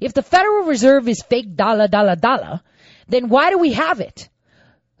think, if the Federal Reserve is fake dollar, then why do we have it?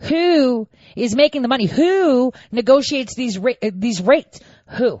 Who is making the money? Who negotiates these rates?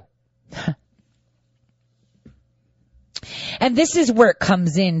 Who? And this is where it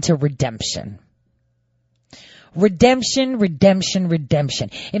comes into redemption. Redemption.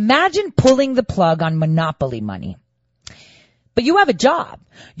 Imagine pulling the plug on monopoly money. But you have a job.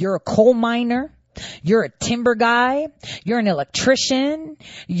 You're a coal miner. You're a timber guy. You're an electrician.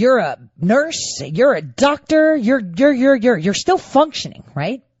 You're a nurse. You're a doctor. You're still functioning,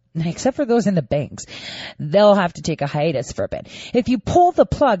 right? Except for those in the banks. They'll have to take a hiatus for a bit. If you pull the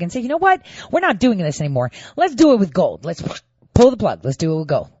plug and say, you know what? We're not doing this anymore. Let's do it with gold. Let's pull the plug. Let's do it with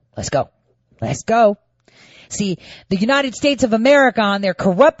gold. Let's go. See, the United States of America on their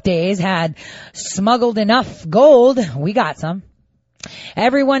corrupt days had smuggled enough gold. We got some.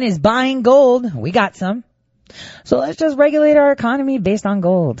 Everyone is buying gold. We got some. So let's just regulate our economy based on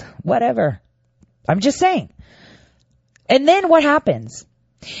gold. Whatever. I'm just saying. And then what happens?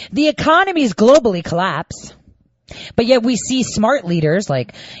 The economies globally collapse, but yet we see smart leaders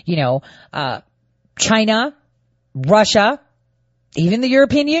like, China, Russia, even the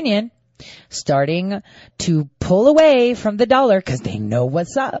European Union starting to pull away from the dollar because they know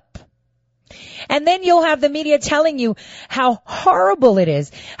what's up. And then you'll have the media telling you how horrible it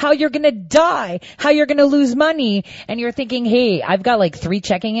is, how you're going to die, how you're going to lose money. And you're thinking, hey, I've got like 3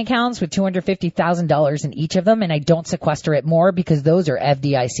 checking accounts with $250,000 in each of them, and I don't sequester it more because those are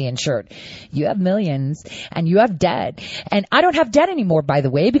FDIC insured. You have millions and you have debt. And I don't have debt anymore, by the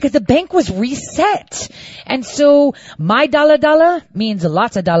way, because the bank was reset. And so my dollar means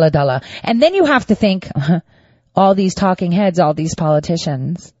lots of dollar. And then you have to think, all these talking heads, all these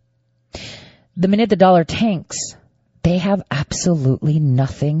politicians, the minute the dollar tanks, they have absolutely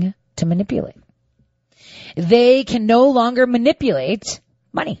nothing to manipulate. They can no longer manipulate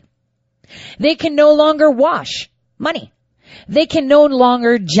money. They can no longer wash money. They can no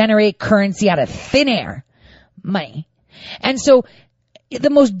longer generate currency out of thin air. Money. And so the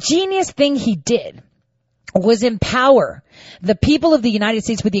most genius thing he did was empower the people of the United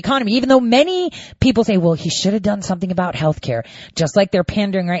States with the economy, even though many people say, well, he should have done something about healthcare, just like they're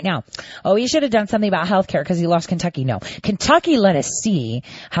pandering right now. Oh, he should have done something about healthcare because he lost Kentucky. No. Kentucky let us see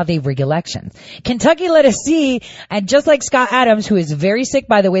how they rig elections. Kentucky let us see, and just like Scott Adams, who is very sick,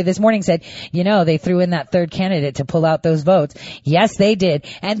 by the way, this morning said, they threw in that third candidate to pull out those votes. Yes, they did.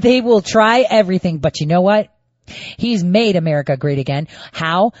 And they will try everything. But you know what? He's made America great again.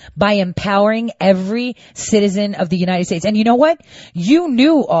 How? By empowering every citizen of the United States. And you know what? You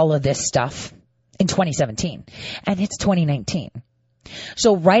knew all of this stuff. in 2017, and it's 2019.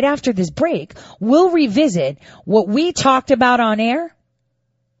 So right after this break, we'll revisit what we talked about on air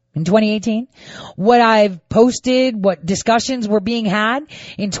in 2018, what I've posted, what discussions were being had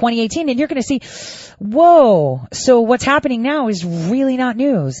in 2018, and you're going to see, whoa, so what's happening now is really not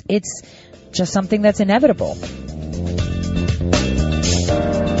news. It's just something that's inevitable.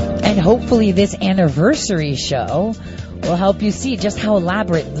 And hopefully this anniversary show will help you see just how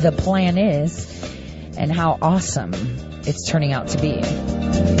elaborate the plan is and how awesome it's turning out to be.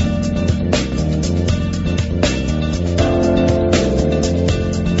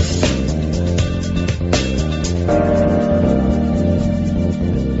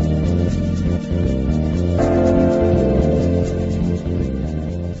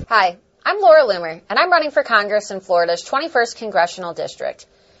 Hi, I'm Laura Loomer, and I'm running for Congress in Florida's 21st Congressional District.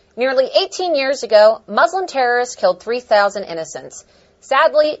 Nearly 18 years ago, Muslim terrorists killed 3,000 innocents.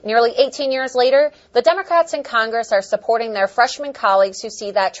 Sadly, nearly 18 years later, the Democrats in Congress are supporting their freshman colleagues who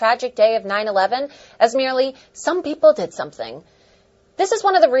see that tragic day of 9/11 as merely some people did something. This is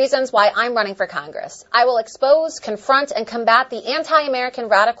one of the reasons why I'm running for Congress. I will expose, confront, and combat the anti-American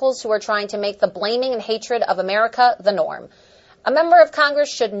radicals who are trying to make the blaming and hatred of America the norm. A member of Congress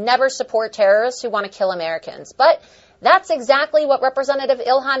should never support terrorists who want to kill Americans, but that's exactly what Representative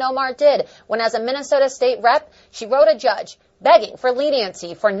Ilhan Omar did when, as a Minnesota state rep, she wrote a judge begging for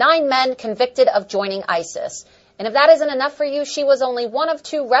leniency for 9 men convicted of joining ISIS. And if that isn't enough for you, she was only one of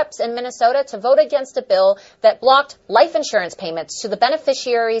 2 reps in Minnesota to vote against a bill that blocked life insurance payments to the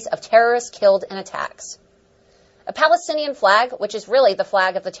beneficiaries of terrorists killed in attacks. A Palestinian flag, which is really the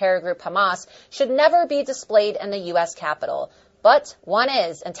flag of the terror group Hamas, should never be displayed in the U.S. Capitol. But one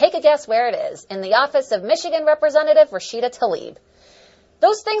is, and take a guess where it is, in the office of Michigan Representative Rashida Tlaib.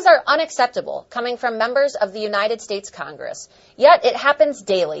 Those things are unacceptable coming from members of the United States Congress. Yet it happens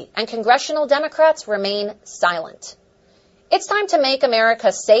daily, and congressional Democrats remain silent. It's time to make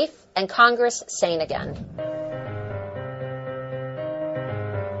America safe and Congress sane again.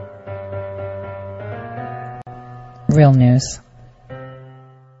 Real news.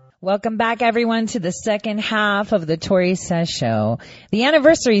 Welcome back, everyone, to the second half of the Tori Says Show, the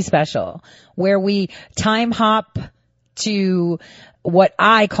anniversary special, where we time hop to what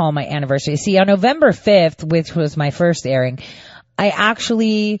I call my anniversary. See, on November 5th, which was my first airing, I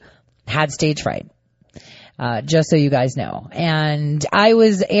actually had stage fright. Just so you guys know. And I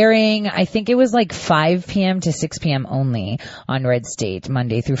was airing, I think it was like 5 p.m. to 6 p.m. only on Red State,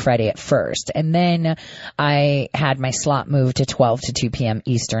 Monday through Friday at first. And then I had my slot moved to 12 to 2 p.m.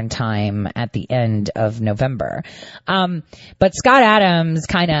 Eastern time at the end of November. But Scott Adams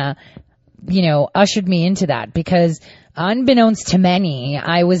kind of, ushered me into that because unbeknownst to many,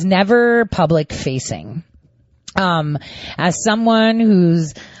 I was never public facing. As someone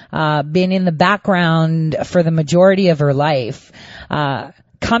who's been in the background for the majority of her life,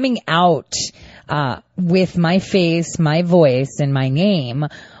 coming out with my face, my voice, and my name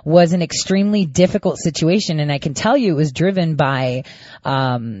was an extremely difficult situation, and I can tell you it was driven by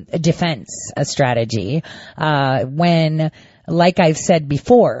a defense strategy. When, like I've said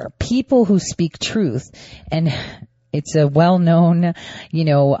before, people who speak truth, and it's a well-known,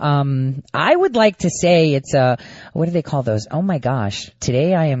 I would like to say it's a, what do they call those? Oh my gosh.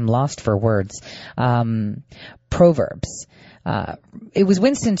 Today I am lost for words. Proverbs. It was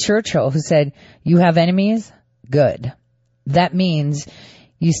Winston Churchill who said, "You have enemies? Good. That means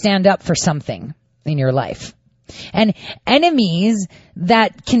you stand up for something in your life." And enemies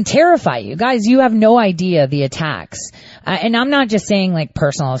that can terrify you. Guys, you have no idea the attacks. And I'm not just saying like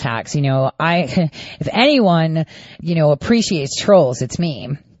personal attacks. If anyone, appreciates trolls, it's me.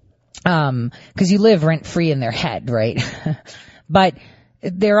 'Cause you live rent free in their head, right? But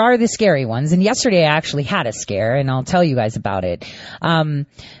there are the scary ones. And yesterday I actually had a scare, and I'll tell you guys about it.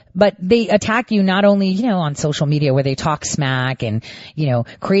 But they attack you not only, on social media where they talk smack and,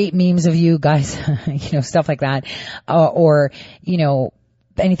 create memes of you guys, stuff like that, or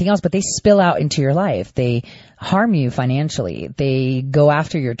anything else, but they spill out into your life. They harm you financially. They go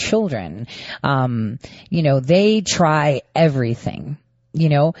after your children. They try everything,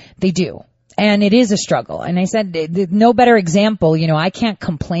 they do. And it is a struggle. And I said, no better example, I can't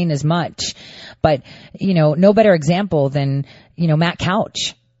complain as much, but, no better example than, Matt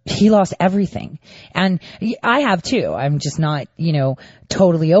Couch. He lost everything. And I have too. I'm just not,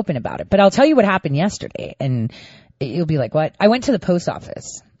 totally open about it. But I'll tell you what happened yesterday. And you'll be like, what? I went to the post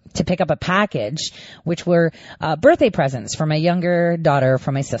office to pick up a package, which were birthday presents for my younger daughter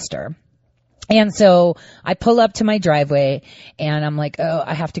from my sister. And so I pull up to my driveway and I'm like, oh,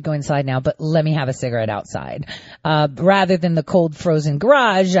 I have to go inside now, but let me have a cigarette outside. Rather than the cold frozen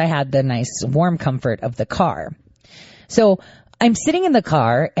garage, I had the nice warm comfort of the car. So I'm sitting in the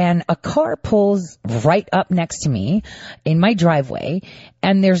car and a car pulls right up next to me in my driveway.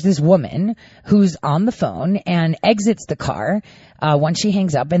 And there's this woman who's on the phone and exits the car once she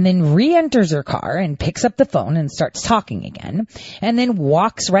hangs up, and then re-enters her car and picks up the phone and starts talking again, and then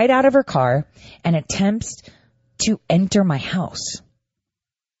walks right out of her car and attempts to enter my house.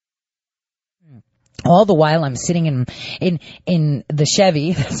 All the while I'm sitting in the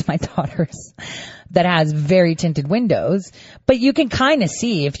Chevy, that's my daughter's, that has very tinted windows, but you can kind of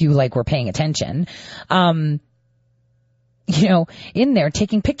see if you were paying attention, in there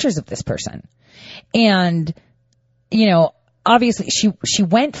taking pictures of this person. And, obviously she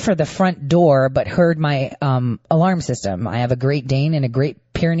went for the front door, but heard my, alarm system. I have a Great Dane and a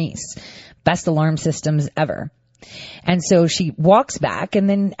Great Pyrenees. Best alarm systems ever. And so she walks back and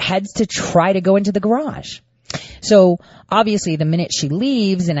then heads to try to go into the garage. So obviously the minute she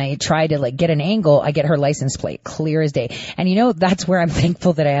leaves and I try to get an angle, I get her license plate clear as day. And that's where I'm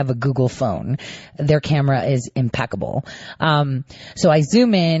thankful that I have a Google phone. Their camera is impeccable. So I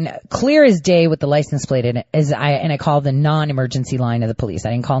zoom in clear as day with the license plate and I call the non-emergency line of the police.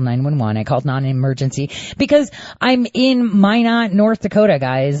 I didn't call 911. I called non-emergency because I'm in Minot, North Dakota,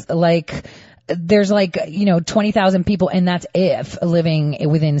 guys. There's 20,000 people, and that's if living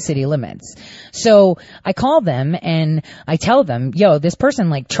within city limits. So I call them and I tell them, yo, this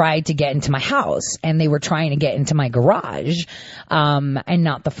person tried to get into my house and they were trying to get into my garage, and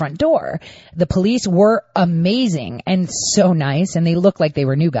not the front door. The police were amazing and so nice, and they looked like they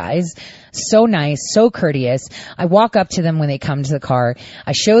were new guys. So nice, so courteous. I walk up to them when they come to the car.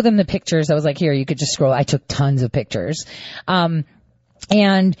 I show them the pictures. I was like, here, you could just scroll. I took tons of pictures.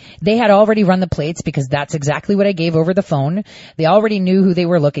 And they had already run the plates because that's exactly what I gave over the phone. They already knew who they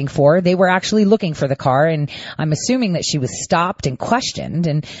were looking for. They were actually looking for the car, and I'm assuming that she was stopped and questioned.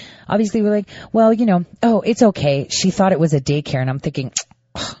 And obviously we're like, well, oh, it's okay. She thought it was a daycare. And I'm thinking,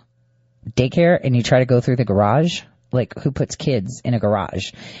 daycare? And you try to go through the garage? Who puts kids in a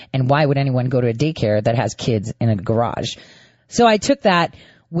garage? And why would anyone go to a daycare that has kids in a garage? So I took that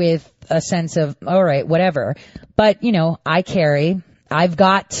with a sense of, all right, whatever. But, I've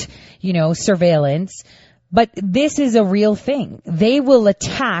got, surveillance, but this is a real thing. They will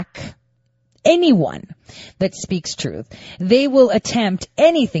attack anyone that speaks truth. They will attempt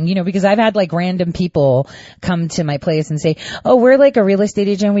anything, because I've had random people come to my place and say, oh, we're a real estate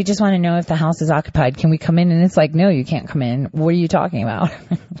agent. We just want to know if the house is occupied. Can we come in? And it's no, you can't come in. What are you talking about?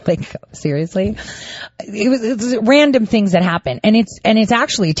 Seriously? It's random things that happen. And it's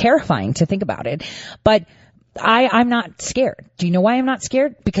actually terrifying to think about it. But I'm not scared. Do you know why I'm not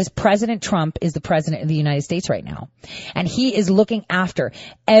scared? Because President Trump is the president of the United States right now. And he is looking after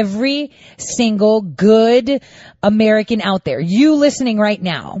every single good American out there. You listening right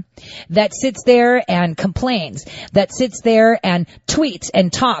now that sits there and complains, that sits there and tweets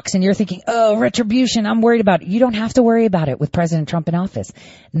and talks, and you're thinking, oh, retribution, I'm worried about it. You don't have to worry about it with President Trump in office.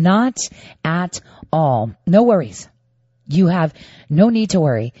 Not at all. No worries. You have no need to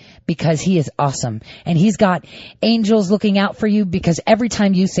worry because he is awesome, and he's got angels looking out for you, because every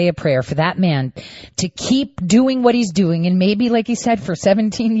time you say a prayer for that man to keep doing what he's doing, and maybe, like he said, for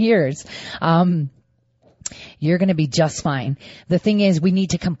 17 years, you're going to be just fine. The thing is, we need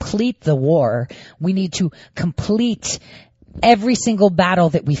to complete the war. We need to complete every single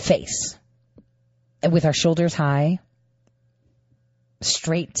battle that we face with our shoulders high,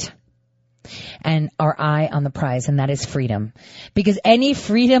 straight, and our eye on the prize, and that is freedom. Because any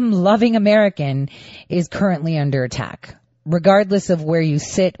freedom-loving American is currently under attack, regardless of where you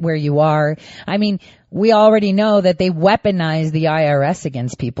sit, where you are. I mean, we already know that they weaponize the IRS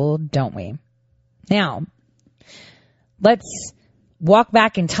against people, don't we? Now, let's walk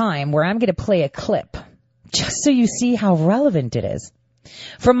back in time where I'm going to play a clip, just so you see how relevant it is.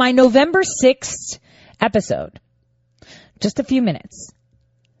 From my November 6th episode, just a few minutes,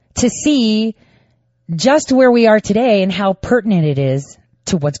 to see just where we are today and how pertinent it is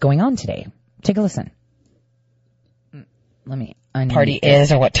to what's going on today. Take a listen. Let me unmute party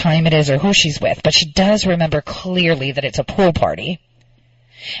is, or what time it is, or who she's with, but she does remember clearly that it's a pool party,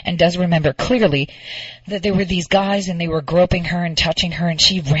 and does remember clearly that there were these guys and they were groping her and touching her, and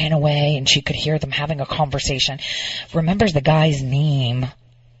she ran away and she could hear them having a conversation. Remembers the guy's name,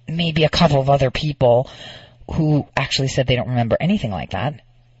 maybe a couple of other people who actually said they don't remember anything like that.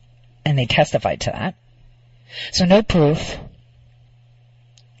 And they testified to that. So no proof,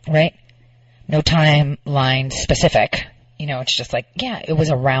 right? No timeline specific. It's just yeah, it was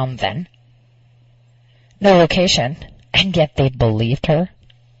around then. no location, and yet they believed her.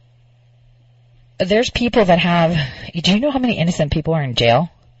 There's people that have... Do you know how many innocent people are in jail?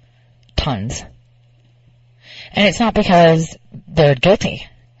 Tons. And it's not because they're guilty.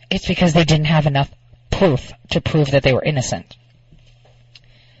 It's because they didn't have enough proof to prove that they were innocent.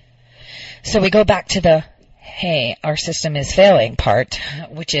 So we go back to the, hey, our system is failing part,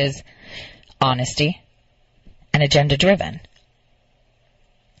 which is honesty and agenda-driven.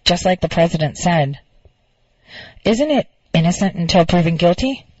 Just like the president said, isn't it innocent until proven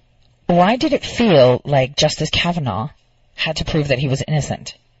guilty? Why did it feel like Justice Kavanaugh had to prove that he was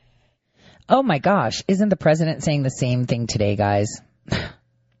innocent? Oh my gosh, isn't the president saying the same thing today, guys?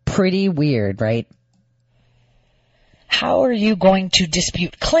 Pretty weird, right? How are you going to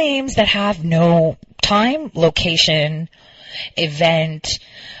dispute claims that have no time, location, event,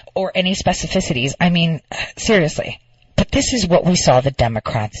 or any specificities? I mean, seriously. But this is what we saw the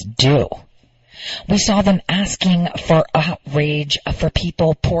Democrats do. We saw them asking for outrage, for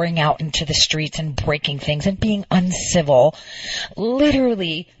people pouring out into the streets and breaking things and being uncivil,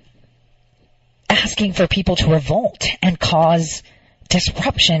 literally asking for people to revolt and cause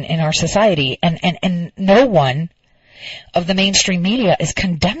disruption in our society. And no one of the mainstream media is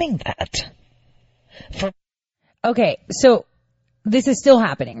condemning that. Okay, so this is still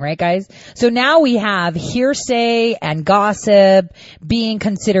happening, right, guys? So now we have hearsay and gossip being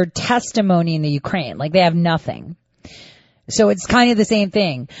considered testimony in the Ukraine. Like they have nothing. So it's kind of the same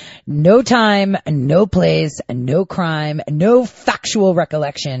thing. No time, no place, no crime, no factual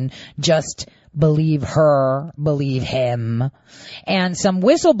recollection. Just believe her, believe him. And some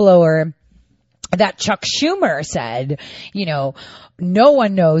whistleblower that Chuck Schumer said, you know, no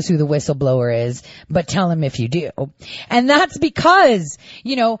one knows who the whistleblower is, but tell him if you do. And that's because,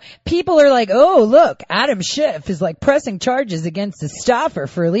 you know, people are like, oh, look, Adam Schiff is like pressing charges against a staffer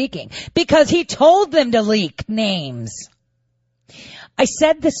for leaking because he told them to leak names. I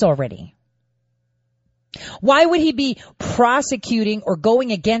said this already. Why would he be prosecuting or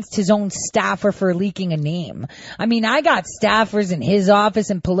going against his own staffer for leaking a name? I mean, I got staffers in his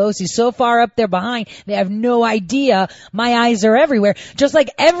office and Pelosi so far up there behind, they have no idea. My eyes are everywhere. Just like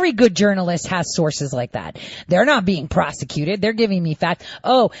every good journalist has sources like that. They're not being prosecuted. They're giving me facts.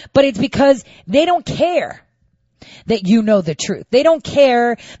 Oh, but it's because they don't care that you know the truth. They don't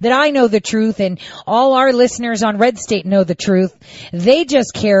care that I know the truth and all our listeners on Red State know the truth. They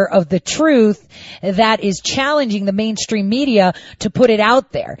just care of the truth that is challenging the mainstream media to put it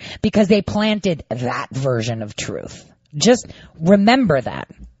out there because they planted that version of truth. Just remember that.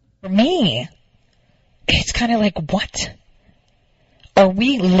 For me, it's kind of like, what? Are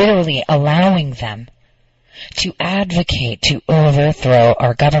we literally allowing them to advocate to overthrow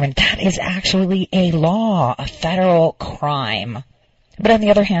our government? That is actually a law, a federal crime. But on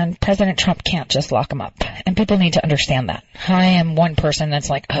the other hand, President Trump can't just lock them up. And people need to understand that. I am one person that's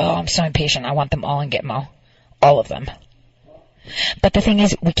like, oh, I'm so impatient. I want them all in Gitmo. All of them. But the thing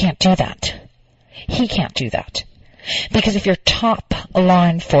is, we can't do that. He can't do that. Because if your top law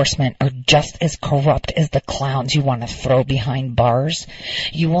enforcement are just as corrupt as the clowns you want to throw behind bars,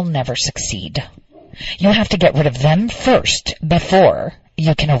 you will never succeed. You have to get rid of them first before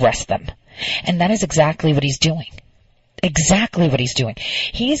you can arrest them. And that is exactly what he's doing. Exactly what he's doing.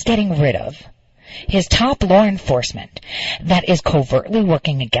 He's getting rid of his top law enforcement that is covertly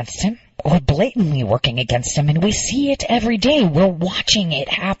working against him or blatantly working against him. And we see it every day. We're watching it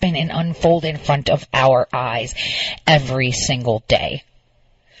happen and unfold in front of our eyes every single day.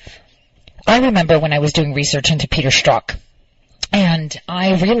 I remember when I was doing research into Peter Strzok, and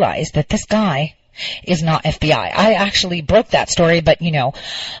I realized that this guy is not FBI. I actually broke that story, but you know,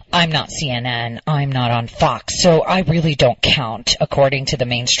 I'm not CNN, I'm not on Fox, so I really don't count according to the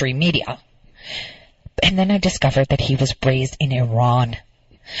mainstream media. And then I discovered that he was raised in Iran.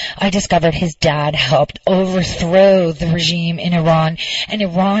 I discovered his dad helped overthrow the regime in Iran, and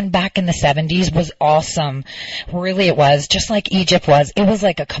Iran back in the 70s was awesome. Really it was, just like Egypt was. It was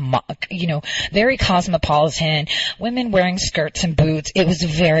like very cosmopolitan, women wearing skirts and boots. It was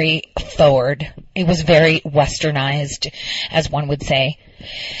very forward. It was very westernized, as one would say.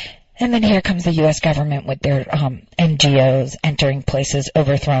 And then here comes the U.S. government with their NGOs entering places,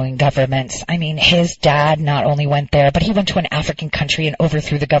 overthrowing governments. I mean, his dad not only went there, but he went to an African country and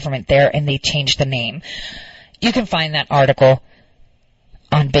overthrew the government there, and they changed the name. You can find that article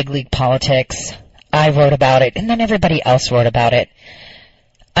on Big League Politics. I wrote about it, and then everybody else wrote about it.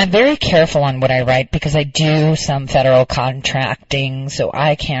 I'm very careful on what I write because I do some federal contracting, so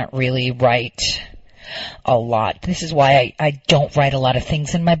I can't really write a lot. This is why I don't write a lot of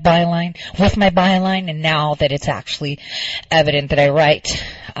things in my byline, with my byline, and now that it's actually evident that I write,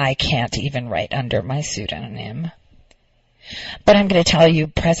 I can't even write under my pseudonym. But I'm going to tell you,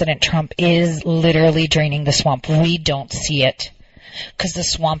 President Trump is literally draining the swamp. We don't see it, because the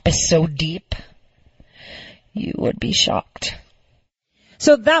swamp is so deep. You would be shocked.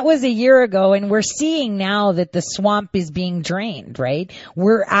 So that was a year ago, and we're seeing now that the swamp is being drained, right?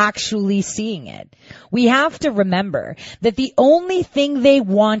 We're actually seeing it. We have to remember that the only thing they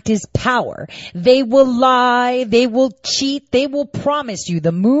want is power. They will lie, they will cheat, they will promise you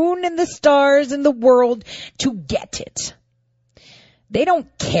the moon and the stars and the world to get it. They don't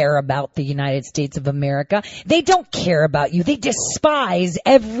care about the United States of America. They don't care about you. They despise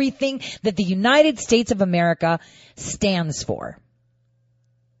everything that the United States of America stands for.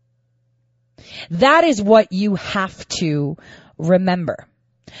 That is what you have to remember.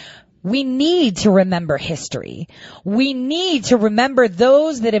 We need to remember history. We need to remember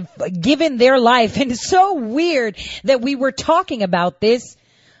those that have given their life. And it's so weird that we were talking about this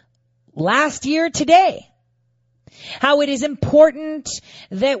last year today. How it is important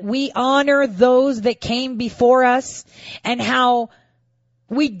that we honor those that came before us, and how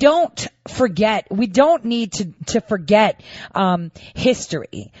we don't forget. We don't need to forget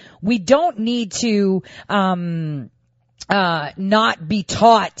history. We don't need to not be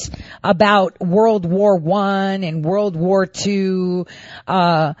taught about World War I and World War II.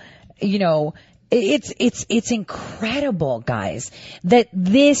 It's incredible, guys, that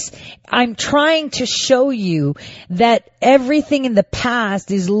I'm trying to show you that everything in the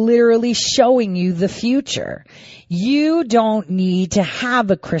past is literally showing you the future. You don't need to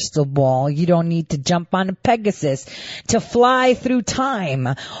have a crystal ball. You don't need to jump on a Pegasus to fly through time.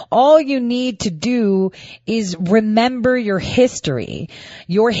 All you need to do is remember your history.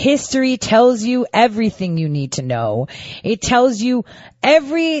 Your history tells you everything you need to know. It tells you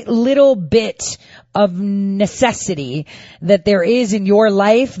every little bit of necessity that there is in your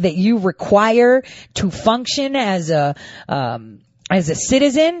life that you require to function as a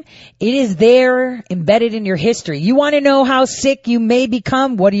citizen. It is there embedded in your history. You want to know how sick you may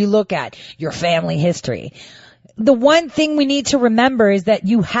become? What do you look at? Your family history. The one thing we need to remember is that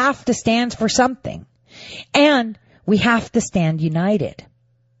you have to stand for something, and we have to stand united.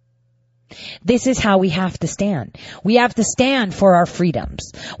 This is how we have to stand. We have to stand for our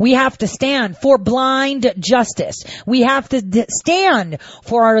freedoms. We have to stand for blind justice. We have to stand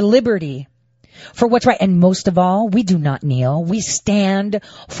for our liberty, for what's right. And most of all, we do not kneel. We stand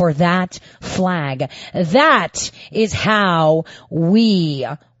for that flag. That is how we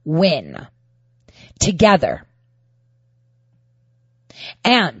win. Together.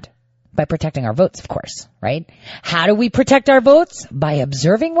 And by protecting our votes, of course, right? How do we protect our votes? By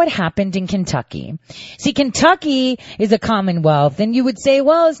observing what happened in Kentucky. See, Kentucky is a commonwealth, and you would say,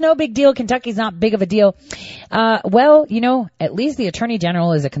 well, it's no big deal. Kentucky's not big of a deal. Well, at least the Attorney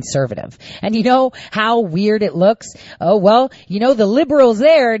General is a conservative. And you know how weird it looks? Oh, well, the liberals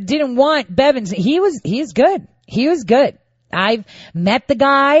there didn't want Bevins. He's good. He was good. I've met the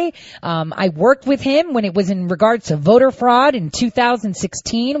guy. I worked with him when it was in regards to voter fraud in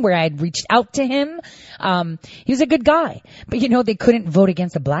 2016, where I had reached out to him. He was a good guy. But they couldn't vote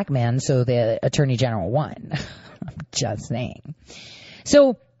against a black man, so the Attorney General won. I'm just saying.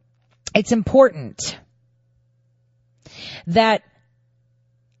 So it's important that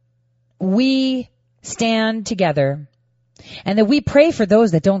we stand together, and that we pray for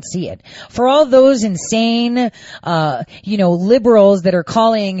those that don't see it. For all those insane, liberals that are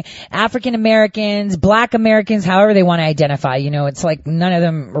calling African Americans, Black Americans, however they want to identify. It's like none of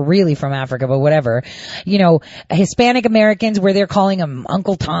them are really from Africa, but whatever. Hispanic Americans, where they're calling them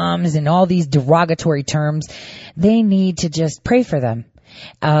Uncle Toms and all these derogatory terms. They need to just pray for them.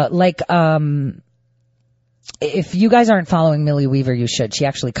 If you guys aren't following Millie Weaver, you should. She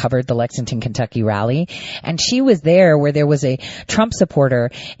actually covered the Lexington, Kentucky rally, and she was there where there was a Trump supporter,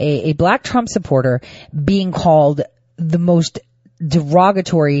 a black Trump supporter, being called the most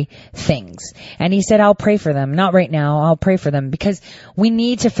derogatory things. And he said, I'll pray for them. Not right now. I'll pray for them, because we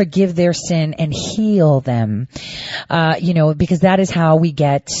need to forgive their sin and heal them. Because that is how we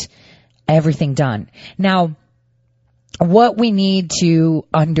get everything done. Now, what we need to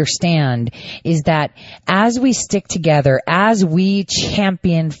understand is that as we stick together, as we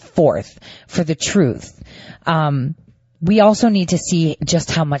champion forth for the truth, we also need to see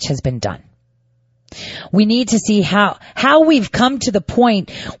just how much has been done. We need to see how we've come to the point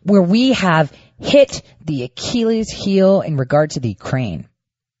where we have hit the Achilles heel in regard to the Ukraine.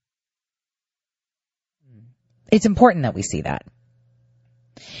 It's important that we see that.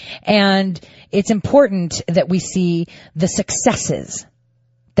 And it's important that we see the successes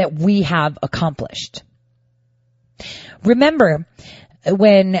that we have accomplished. Remember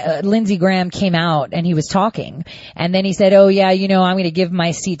when Lindsey Graham came out and he was talking, and then he said, oh yeah, I'm going to give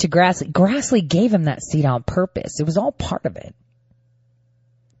my seat to Grassley. Grassley gave him that seat on purpose. It was all part of it.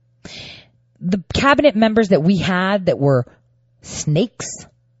 The cabinet members that we had that were snakes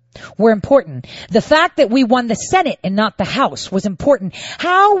were important. The fact that we won the Senate and not the House was important.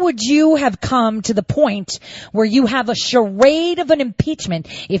 How would you have come to the point where you have a charade of an impeachment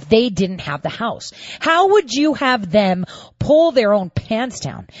if they didn't have the House? How would you have them pull their own pants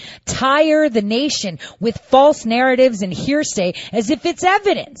down, tire the nation with false narratives and hearsay as if it's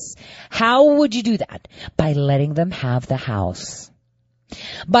evidence? How would you do that? By letting them have the House.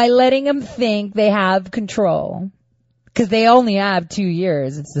 By letting them think they have control. Because they only have 2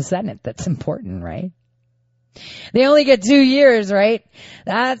 years. It's the Senate that's important, right? They only get 2 years, right?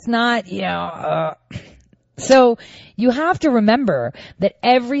 That's not, So you have to remember that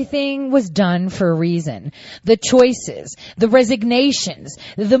everything was done for a reason. The choices, the resignations,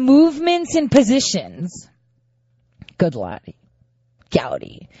 the movements in positions. Good laddie.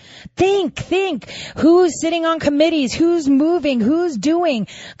 Gowdy. Think. Who's sitting on committees? Who's moving? Who's doing?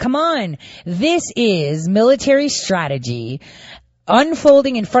 Come on. This is military strategy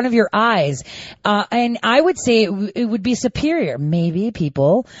unfolding in front of your eyes. And I would say it would be superior. Maybe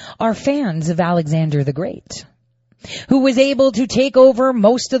people are fans of Alexander the Great, who was able to take over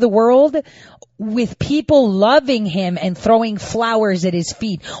most of the world with people loving him and throwing flowers at his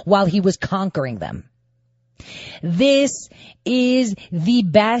feet while he was conquering them. This is the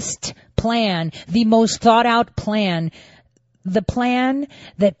best plan, the most thought out plan, the plan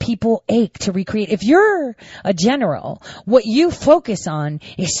that people ache to recreate. If you're a general, what you focus on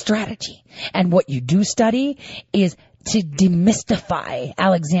is strategy. And what you do study is to demystify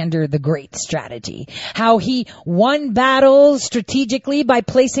Alexander the Great strategy. How he won battles strategically by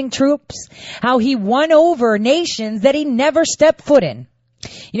placing troops. How he won over nations that he never stepped foot in.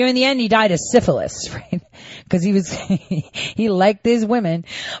 In the end, he died of syphilis, right? Because he liked his women,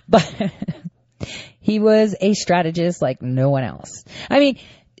 but he was a strategist like no one else. I mean,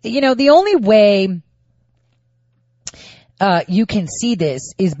 the only way you can see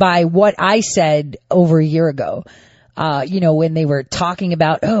this is by what I said over a year ago. When they were talking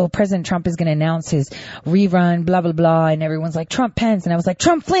about, President Trump is going to announce his rerun, blah, blah, blah. And everyone's like, Trump Pence. And I was like,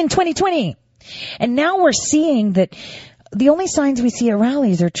 Trump Flynn 2020. And now we're seeing that the only signs we see at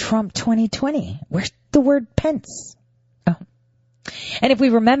rallies are Trump 2020. Where's the word Pence? Oh. And if we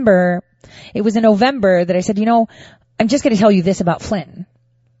remember, it was in November that I said, I'm just going to tell you this about Flynn.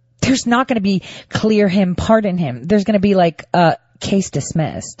 There's not going to be clear him, pardon him. There's going to be like, case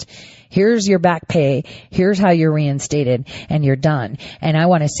dismissed. Here's your back pay. Here's how you're reinstated, and you're done. And I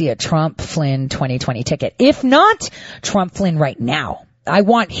want to see a Trump Flynn 2020 ticket. If not, Trump Flynn right now. I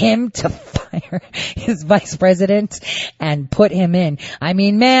want him to fire his vice president and put him in. I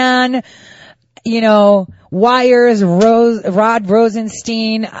mean, man, Wires, Rod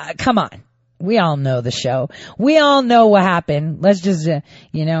Rosenstein, come on. We all know the show. We all know what happened. Let's just,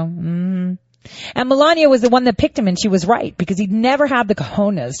 And Melania was the one that picked him, and she was right, because he'd never had the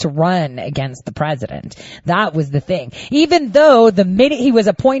cojones to run against the president. That was the thing. Even though the minute he was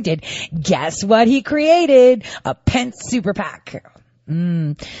appointed, guess what he created? A Pence super PAC.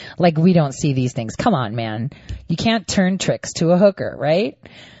 Like we don't see these things. Come on, man. You can't turn tricks to a hooker, right?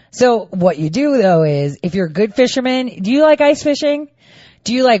 So what you do though is, if you're a good fisherman, do you like ice fishing?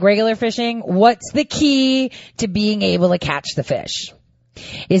 Do you like regular fishing? What's the key to being able to catch the fish?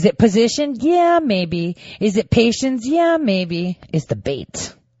 Is it position? Yeah, maybe. Is it patience? Yeah, maybe. Is the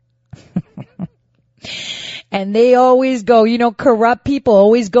bait. And they always go, corrupt people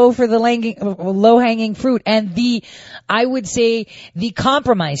always go for the low-hanging fruit and I would say the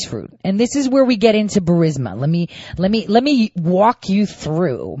compromise fruit. And this is where we get into Burisma. Let me walk you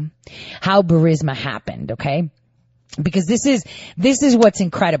through how Burisma happened, okay? Because this is what's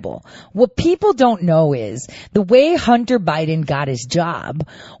incredible. What people don't know is the way Hunter Biden got his job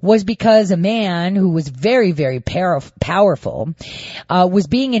was because a man who was very, very powerful, was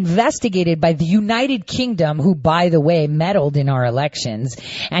being investigated by the United Kingdom, who, by the way, meddled in our elections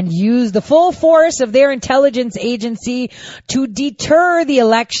and used the full force of their intelligence agency to deter the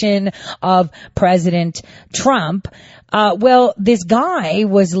election of President Trump. This guy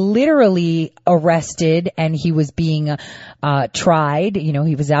was literally arrested and he was being tried.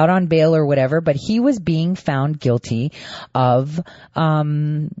 He was out on bail or whatever, but he was being found guilty of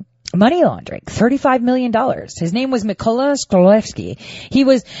money laundering, $35 million. His name was Mykola Skolevsky. He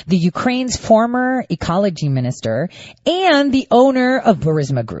was the Ukraine's former ecology minister and the owner of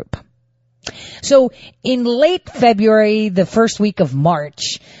Burisma Group. So in late February, the first week of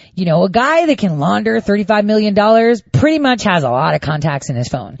March, a guy that can launder $35 million pretty much has a lot of contacts in his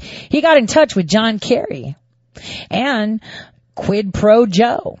phone. He got in touch with John Kerry and Quid Pro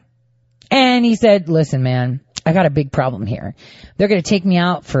Joe. And he said, listen, man, I got a big problem here. They're going to take me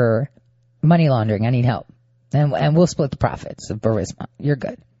out for money laundering. I need help. And we'll split the profits of Burisma. You're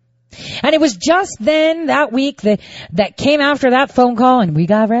good. And it was just then, that week, that came after that phone call, and we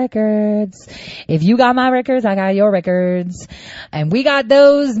got records. If you got my records, I got your records. And we got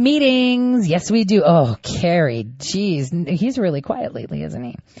those meetings. Yes, we do. Oh, Kerry, geez, he's really quiet lately, isn't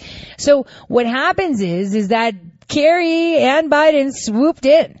he? So what happens is that Kerry and Biden swooped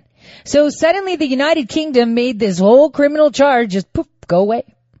in. So suddenly the United Kingdom made this whole criminal charge just poof, go away.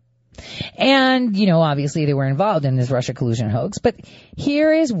 And, obviously they were involved in this Russia collusion hoax, but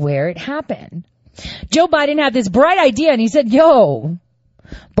here is where it happened. Joe Biden had this bright idea and he said, yo,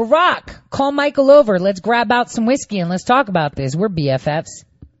 Barack, call Michael over. Let's grab out some whiskey and let's talk about this. We're BFFs.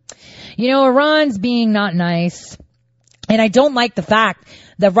 Iran's being not nice. And I don't like the fact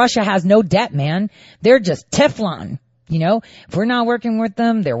that Russia has no debt, man. They're just Teflon. If we're not working with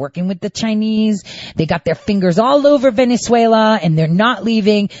them, they're working with the Chinese. They got their fingers all over Venezuela and they're not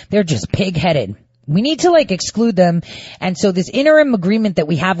leaving. They're just pig-headed. We need to exclude them. And so this interim agreement that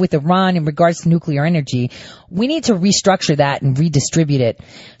we have with Iran in regards to nuclear energy, we need to restructure that and redistribute it.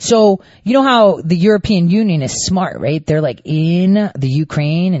 So, how the European Union is smart, right? They're in the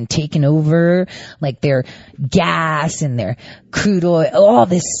Ukraine and taking over their gas and their crude oil, all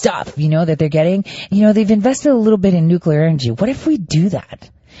this stuff, that they're getting. They've invested a little bit in nuclear energy. What if we do that?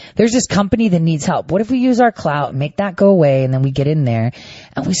 There's this company that needs help. What if we use our clout, make that go away, and then we get in there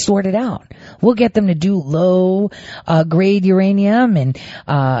and we sort it out? We'll get them to do low grade uranium and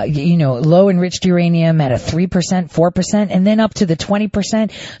low enriched uranium at a 3%, 4%, and then up to the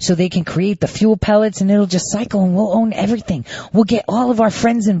 20% so they can create the fuel pellets and it'll just cycle and we'll own everything. We'll get all of our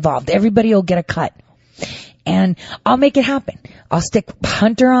friends involved. Everybody will get a cut. And I'll make it happen. I'll stick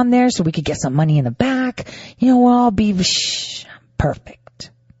Hunter on there so we could get some money in the back. We'll all be perfect.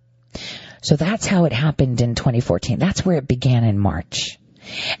 So that's how it happened in 2014. That's where it began in March.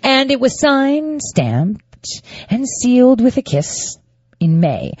 And it was signed, stamped, and sealed with a kiss in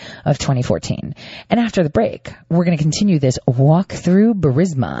May of 2014. And after the break, we're going to continue this walk through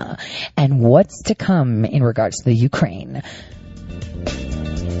Burisma and what's to come in regards to the Ukraine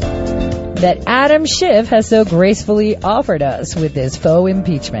that Adam Schiff has so gracefully offered us with this faux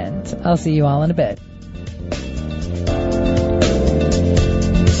impeachment. I'll see you all in a bit.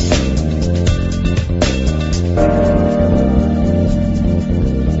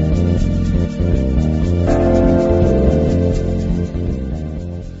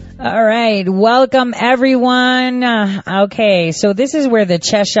 All right. Welcome, everyone. Okay. So this is where the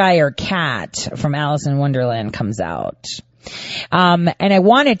Cheshire Cat from Alice in Wonderland comes out. And I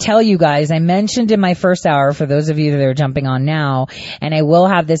want to tell you guys, I mentioned in my first hour, for those of you that are jumping on now, and I will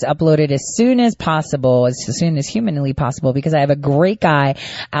have this uploaded as soon as possible, as soon as humanly possible, because I have a great guy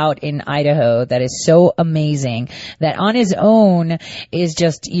out in Idaho that is so amazing that on his own is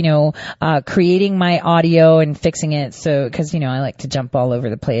just, creating my audio and fixing it. So, cause, I like to jump all over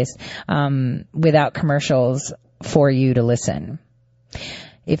the place, without commercials for you to listen.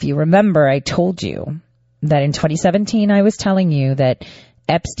 If you remember, I told you that in 2017, I was telling you that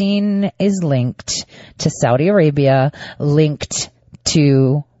Epstein is linked to Saudi Arabia, linked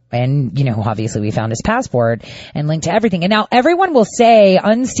to, and, obviously we found his passport and linked to everything. And now everyone will say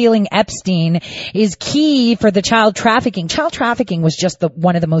unsealing Epstein is key for the child trafficking. Child trafficking was just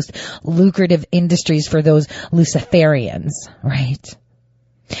one of the most lucrative industries for those Luciferians, right?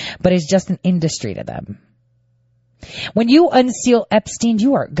 But it's just an industry to them. When you unseal Epstein,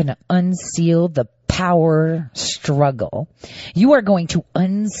 you are going to unseal the power struggle. You are going to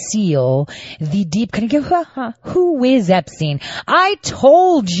unseal the deep. Can you go, who is Epstein? I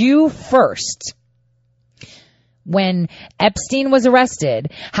told you first when Epstein was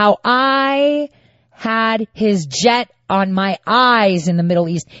arrested how I had his jet on my eyes in the Middle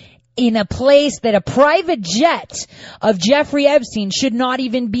East, in a place that a private jet of Jeffrey Epstein should not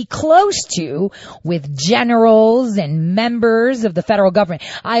even be close to, with generals and members of the federal government.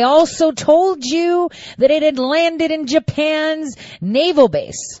 I also told you that it had landed in Japan's naval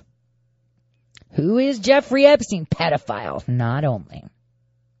base. Who is Jeffrey Epstein? Pedophile, not only.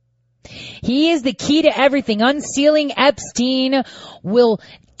 He is the key to everything. Unsealing Epstein will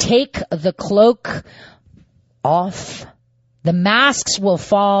take the cloak off The masks will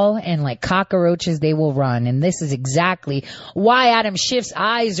fall, and like cockroaches, they will run. And this is exactly why Adam Schiff's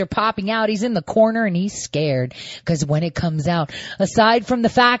eyes are popping out. He's in the corner and he's scared. Because when it comes out, aside from the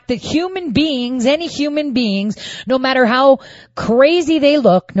fact that human beings, any human beings, no matter how crazy they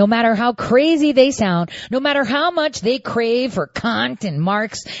look, no matter how crazy they sound, no matter how much they crave for Kant and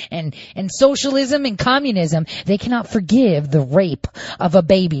Marx and socialism and communism, they cannot forgive the rape of a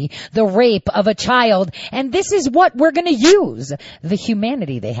baby, the rape of a child. And this is what we're going to use. The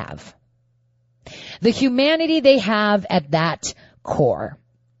humanity they have. The humanity they have at that core.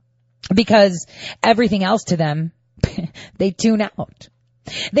 Because everything else to them, they tune out.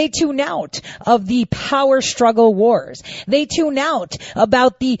 They tune out of the power struggle wars. They tune out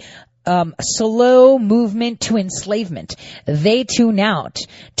about the slow movement to enslavement. They tune out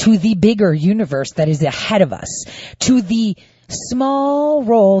to the bigger universe that is ahead of us, to the small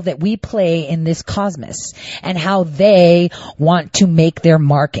role that we play in this cosmos, and how they want to make their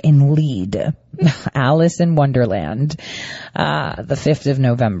mark and lead. Alice in Wonderland, the 5th of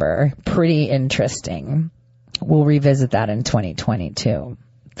November. Pretty interesting. We'll revisit that in 2022.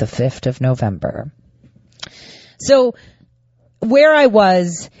 The 5th of November. So, where I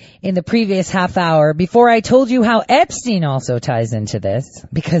was in the previous half hour, before I told you how Epstein also ties into this,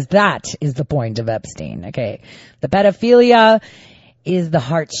 because that is the point of Epstein, okay? The pedophilia is the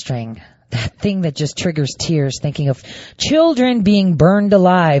heartstring, that thing that just triggers tears, thinking of children being burned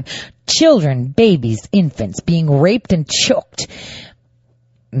alive, children, babies, infants being raped and choked,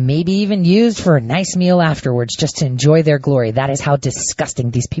 maybe even used for a nice meal afterwards just to enjoy their glory. That is how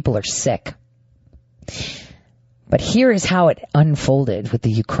disgusting these people are sick. But here is how it unfolded with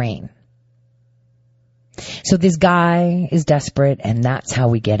the Ukraine. So this guy is desperate, and that's how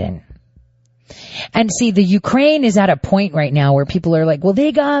we get in. And see, the Ukraine is at a point right now where people are like, well,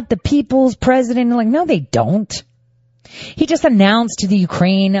 they got the people's president. And like, no, they don't. He just announced to the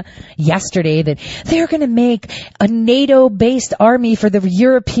Ukraine yesterday that they're going to make a NATO-based army for the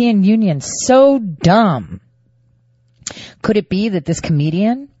European Union. So dumb. Could it be that this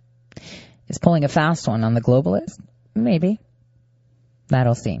comedian is pulling a fast one on the globalist? Maybe.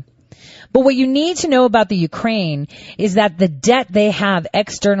 That'll see. But what you need to know about the Ukraine is that the debt they have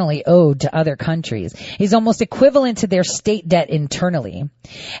externally owed to other countries is almost equivalent to their state debt internally.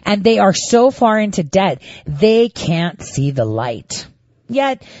 And they are so far into debt, they can't see the light.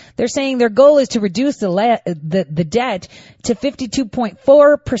 Yet, they're saying their goal is to reduce the debt to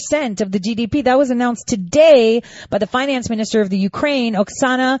 52.4% of the GDP. That was announced today by the finance minister of the Ukraine,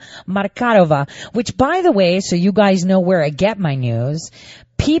 Oksana Markarova, which, by the way, so you guys know where I get my news,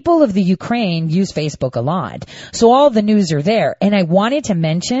 people of the Ukraine use Facebook a lot. So all the news are there. And I wanted to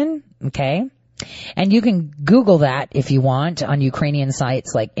mention, okay, and you can Google that if you want on Ukrainian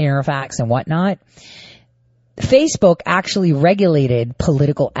sites like Interfax and whatnot, Facebook actually regulated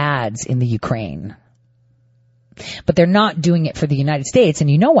political ads in the Ukraine. But they're not doing it for the United States, and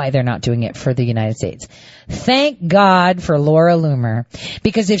you know why they're not doing it for the United States. Thank God for Laura Loomer,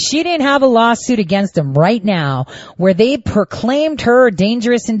 because if she didn't have a lawsuit against them right now, where they proclaimed her a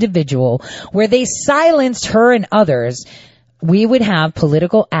dangerous individual, where they silenced her and others, we would have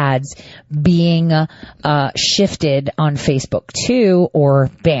political ads being shifted on Facebook too, or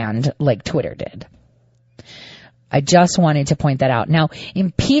banned like Twitter did. I just wanted to point that out. Now,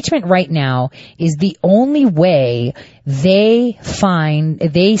 impeachment right now is the only way they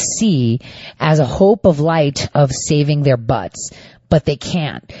see as a hope of light of saving their butts. But they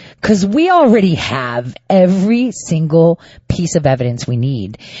can't. Because we already have every single piece of evidence we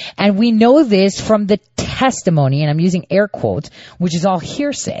need. And we know this from the testimony, and I'm using air quotes, which is all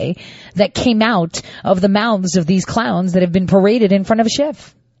hearsay, that came out of the mouths of these clowns that have been paraded in front of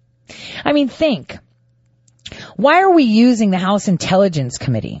Schiff. I mean, think. Why are we using the House Intelligence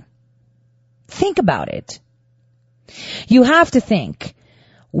Committee? Think about it. You have to think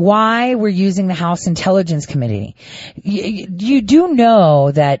why we're using the House Intelligence Committee. You do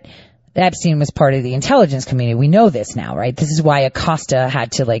know that Epstein was part of the Intelligence Committee. We know this now, right? This is why Acosta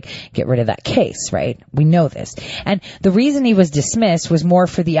had to get rid of that case, right? We know this. And the reason he was dismissed was more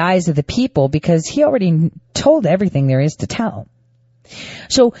for the eyes of the people, because he already told everything there is to tell.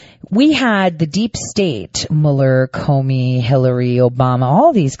 So we had the deep state, Mueller, Comey, Hillary, Obama,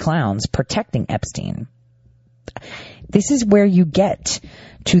 all these clowns protecting Epstein. This is where you get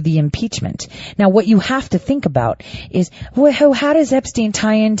to the impeachment. Now, what you have to think about is, well, how does Epstein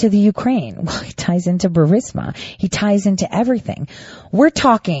tie into the Ukraine? Well, he ties into Burisma. He ties into everything. We're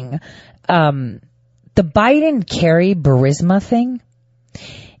talking, the Biden-Kerry Burisma thing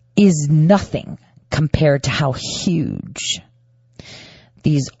is nothing compared to how huge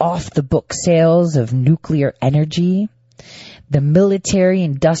these off-the-book sales of nuclear energy The military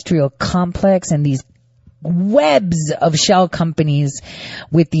industrial complex and these webs of shell companies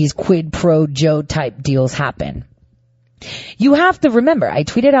with these quid pro Joe type deals happen. You have to remember, I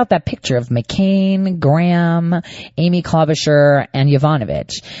tweeted out that picture of McCain, Graham, Amy Klobuchar, and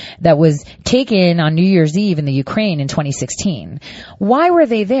Yovanovitch that was taken on New Year's Eve in the Ukraine in 2016. Why were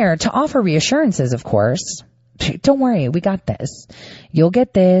they there? To offer reassurances, of course. Don't worry, we got this. You'll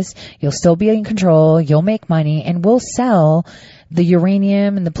get this. You'll still be in control. You'll make money, and we'll sell the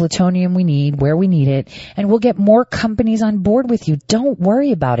uranium and the plutonium we need where we need it, and we'll get more companies on board with you. Don't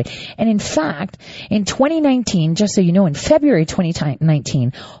worry about it. And in fact, in 2019, just so you know, in February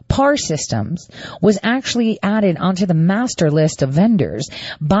 2019, PAR Systems was actually added onto the master list of vendors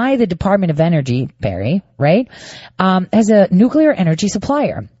by the Department of Energy, Barry, right, as a nuclear energy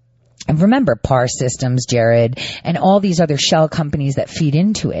supplier. And remember, PAR Systems, Jared, and all these other shell companies that feed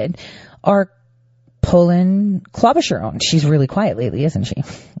into it are Poland Klobuchar owned. She's really quiet lately, isn't she?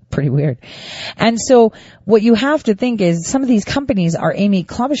 Pretty weird. And so what you have to think is some of these companies are Amy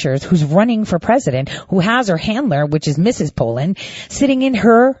Klobuchar's, who's running for president, who has her handler, which is Mrs. Poland, sitting in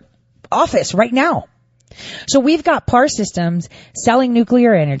her office right now. So we've got PAR Systems selling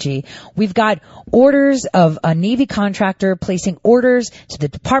nuclear energy. We've got orders of a Navy contractor placing orders to the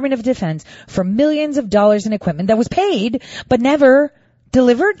Department of Defense for millions of dollars in equipment that was paid but never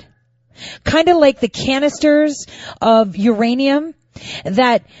delivered. Kind of like the canisters of uranium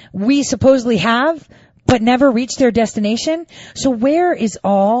that we supposedly have but never reach their destination. So where is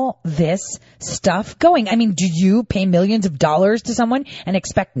all this stuff going? I mean, do you pay millions of dollars to someone and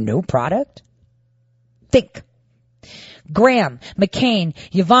expect no product? Think. Graham, McCain,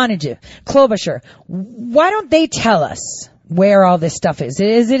 Yovanovitch, Klobuchar, why don't they tell us where all this stuff is?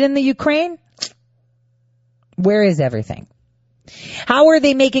 Is it in the Ukraine? Where is everything? How are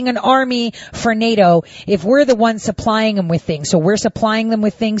they making an army for NATO if we're the ones supplying them with things? So we're supplying them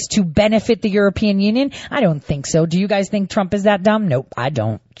with things to benefit the European Union? I don't think so. Do you guys think Trump is that dumb? Nope, I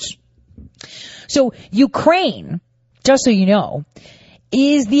don't. So Ukraine, just so you know,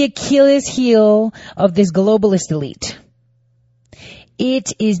 is the Achilles heel of this globalist elite.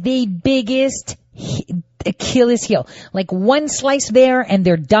 It is the biggest Achilles heel. Like one slice there and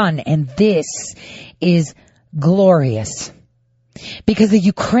they're done. And this is glorious. Because the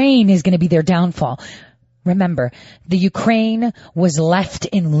Ukraine is going to be their downfall. Remember, the Ukraine was left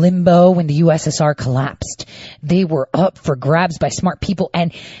in limbo when the USSR collapsed. They were up for grabs by smart people,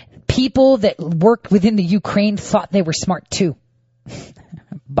 and people that worked within the Ukraine thought they were smart too.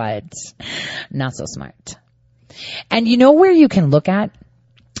 But not so smart. And you know where you can look at?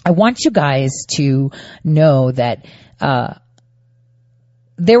 I want you guys to know that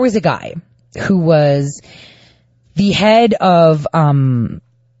there was a guy who was the head of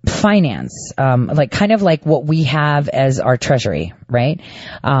finance, like kind of like what we have as our treasury, right?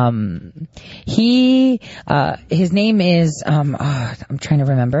 His name is I'm trying to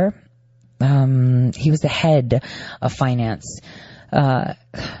remember. He was the head of finance.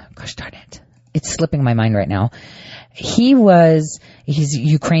 Gosh darn it. It's slipping my mind right now. He's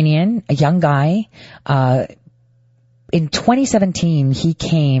Ukrainian, a young guy. In 2017, he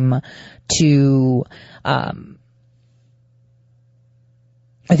came to,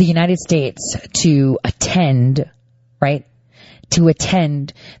 the United States to attend, right? To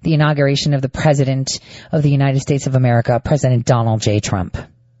attend the inauguration of the President of the United States of America, President Donald J. Trump.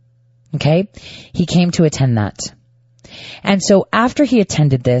 Okay? He came to attend that. And so after he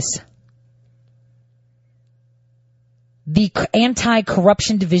attended this, the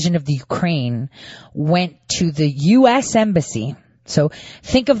anti-corruption division of the Ukraine went to the U.S. Embassy. So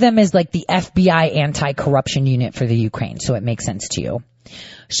think of them as like the FBI anti-corruption unit for the Ukraine, so it makes sense to you.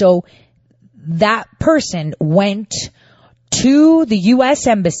 So that person went to the U.S.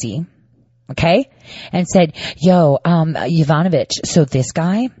 Embassy, okay, and said, yo, Yovanovitch, so this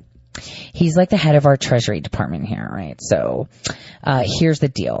guy, he's like the head of our Treasury Department here, right? So here's the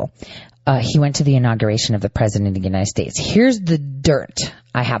deal. He went to the inauguration of the President of the United States. Here's the dirt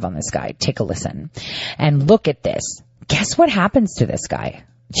I have on this guy. Take a listen and look at this. Guess what happens to this guy?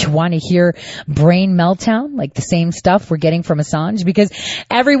 You want to hear brain meltdown, like the same stuff we're getting from Assange? Because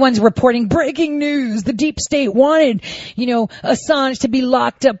everyone's reporting breaking news. The deep state wanted, Assange to be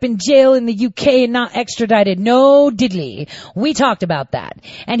locked up in jail in the UK and not extradited. No diddly. We talked about that.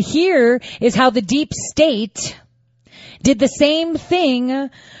 And here is how the deep state did the same thing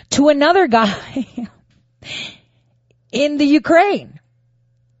to another guy in the Ukraine.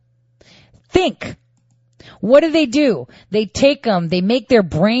 Think. What do? They take them, they make their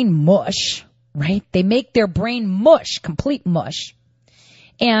brain mush, right? They make their brain mush, complete mush,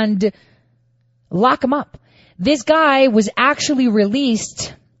 and lock them up. this guy was actually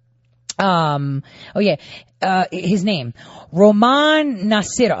released. His name, Roman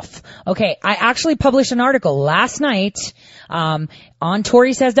Nasirov. Okay, I actually published an article last night on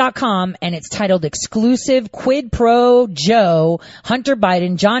TorySays.com, and it's titled "Exclusive Quid Pro Joe, Hunter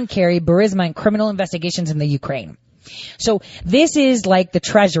Biden, John Kerry, Burisma, and Criminal Investigations in the Ukraine." So this is like the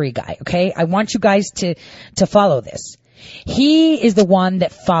Treasury guy, okay? I want you guys to follow this. He is the one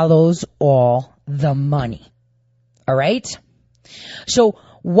that follows all the money. All right? So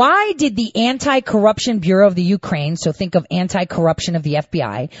why did the Anti-Corruption Bureau of the Ukraine, so think of anti-corruption of the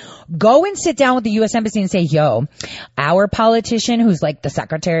FBI, go and sit down with the U.S. Embassy and say, yo, our politician who's like the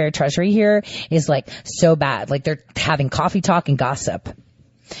Secretary of Treasury here is like so bad. Like they're having coffee talk and gossip.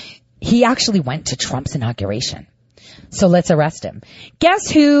 He actually went to Trump's inauguration. So let's arrest him.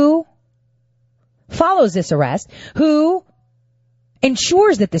 Guess who follows this arrest? Who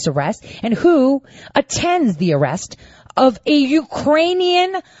ensures that this arrest and who attends the arrest of a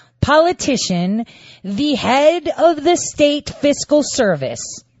Ukrainian politician, the head of the state fiscal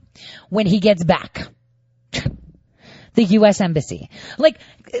service, when he gets back? The U.S. Embassy. Like,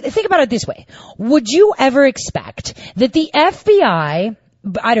 think about it this way. Would you ever expect that the FBI,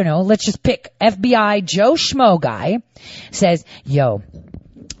 I don't know, let's just pick FBI Joe Schmo guy, says, yo,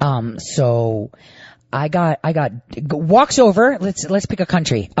 so I got, walks over, let's pick a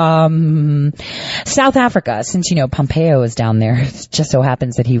country. South Africa, since, Pompeo is down there. It just so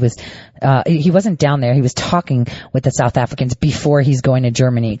happens that he wasn't down there. He was talking with the South Africans before he's going to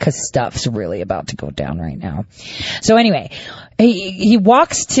Germany, because stuff's really about to go down right now. So anyway, he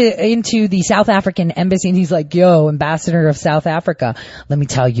walks into the South African embassy and he's like, yo, ambassador of South Africa, let me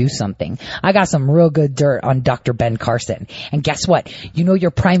tell you something. I got some real good dirt on Dr. Ben Carson. And guess what?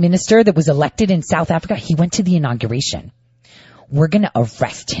 Your prime minister that was elected in South Africa, he went to the inauguration. We're going to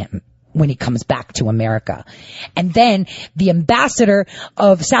arrest him when he comes back to America. And then the ambassador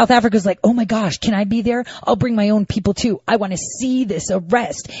of South Africa is like, oh my gosh, can I be there? I'll bring my own people too. I want to see this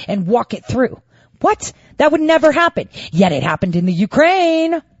arrest and walk it through. What? That would never happen. Yet it happened in the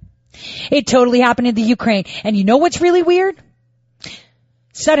Ukraine. It totally happened in the Ukraine. And you know what's really weird?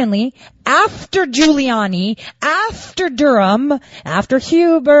 Suddenly, after Giuliani, after Durham, after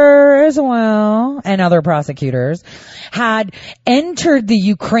Huber as well, and other prosecutors had entered the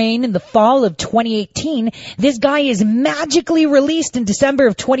Ukraine in the fall of 2018, this guy is magically released in December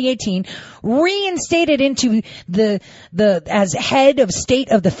of 2018, reinstated into as head of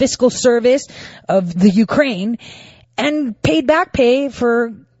state of the fiscal service of the Ukraine, and paid back pay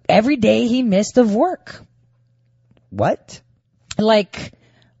for every day he missed of work. What?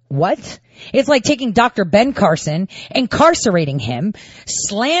 What? It's like taking Dr. Ben Carson, incarcerating him,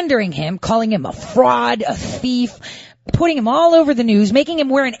 slandering him, calling him a fraud, a thief, putting him all over the news, making him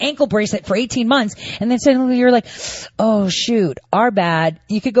wear an ankle bracelet for 18 months, and then suddenly you're like, oh shoot, our bad.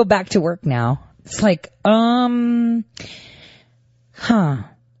 You could go back to work now. It's like, And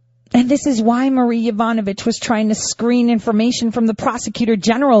this is why Marie Yovanovitch was trying to screen information from the prosecutor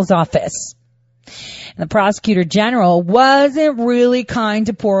general's office. And the prosecutor general wasn't really kind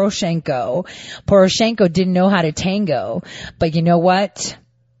to Poroshenko. Poroshenko didn't know how to tango. But you know what?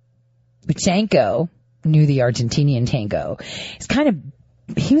 Lutsenko knew the Argentinian tango.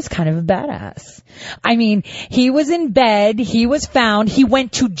 He was kind of a badass. I mean, he was in bed, he was found, he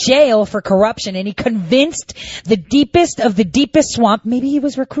went to jail for corruption, and he convinced the deepest of the deepest swamp. Maybe he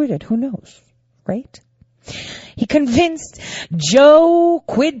was recruited. Who knows? Right? He convinced Joe,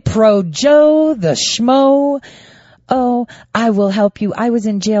 Quid Pro Joe, the schmo, oh, I will help you. I was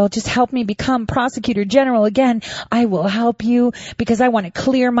in jail. Just help me become prosecutor general again. I will help you because I want to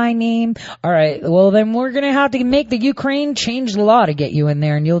clear my name. All right. Well, then we're going to have to make the Ukraine change the law to get you in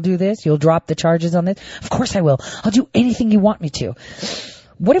there, and you'll do this. You'll drop the charges on this. Of course I will. I'll do anything you want me to.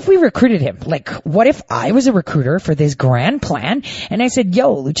 What if we recruited him? Like, what if I was a recruiter for this grand plan and I said,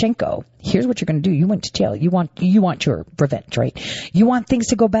 yo, Lutsenko, here's what you're going to do. You went to jail. You want your revenge, right? You want things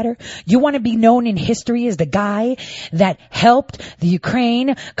to go better? You want to be known in history as the guy that helped the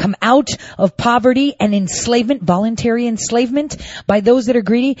Ukraine come out of poverty and enslavement, voluntary enslavement by those that are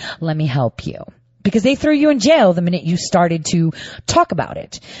greedy? Let me help you. Because they threw you in jail the minute you started to talk about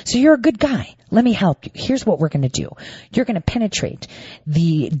it. So you're a good guy. Let me help you. Here's what we're going to do. You're going to penetrate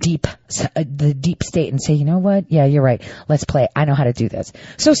the deep state and say, you know what? Yeah, you're right. Let's play. I know how to do this.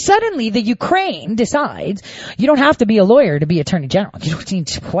 So suddenly the Ukraine decides you don't have to be a lawyer to be attorney general. You don't need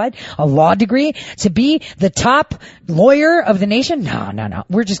what? A law degree to be the top lawyer of the nation? No.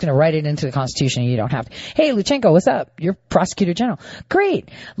 We're just going to write it into the Constitution. You don't have to. Hey, Lutsenko, what's up? You're prosecutor general. Great.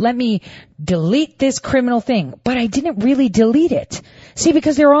 Let me delete this criminal thing. But I didn't really delete it. See,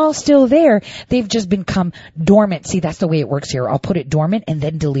 because they're all still there. They've just become dormant. See, that's the way it works here. I'll put it dormant and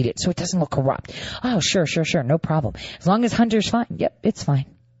then delete it so it doesn't look corrupt. Oh, sure. No problem. As long as Hunter's fine. Yep, it's fine.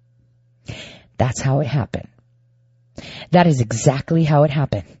 That's how it happened. That is exactly how it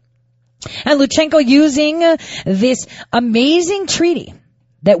happened. And Lutsenko using this amazing treaty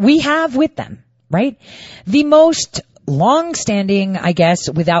that we have with them, right? The most long-standing, I guess,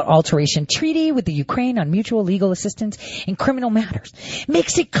 without alteration treaty with the Ukraine on mutual legal assistance in criminal matters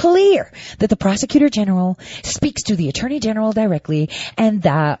makes it clear that the prosecutor general speaks to the attorney general directly, and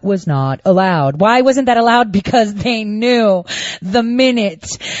that was not allowed. Why wasn't that allowed? Because they knew the minute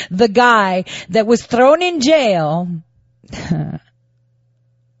the guy that was thrown in jail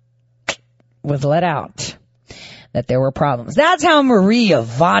was let out, that there were problems. That's how Marie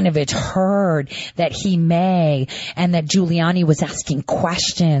Yovanovitch heard that he may, and that Giuliani was asking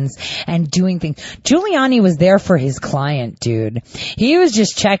questions and doing things. Giuliani was there for his client, dude. He was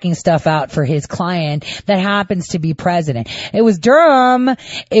just checking stuff out for his client that happens to be president. It was Durham,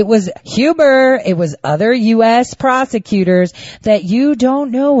 it was Huber, it was other U.S. prosecutors that you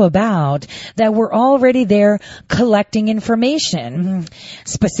don't know about that were already there collecting information.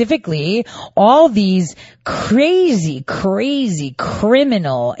 Specifically, all these crazy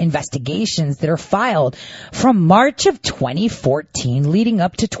criminal investigations that are filed from March of 2014 leading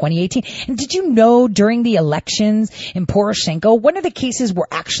up to 2018. And did you know during the elections in Poroshenko, one of the cases were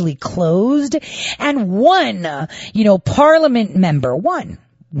actually closed, and one, parliament member,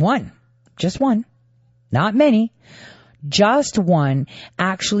 just one, not many, just one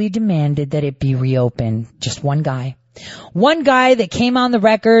actually demanded that it be reopened. Just one guy. One guy that came on the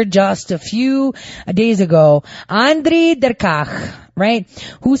record just a few days ago, Andriy Derkach, right,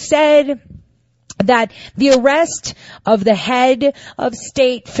 who said that the arrest of the head of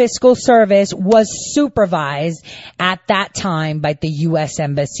state fiscal service was supervised at that time by the U.S.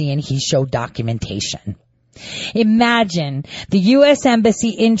 Embassy, and he showed documentation. Imagine the U.S.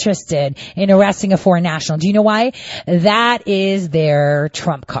 Embassy interested in arresting a foreign national. Do you know why? That is their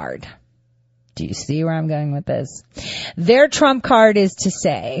trump card. Do you see where I'm going with this? Their trump card is to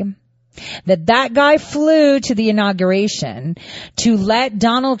say that guy flew to the inauguration to let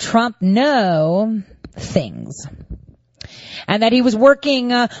Donald Trump know things, and that he was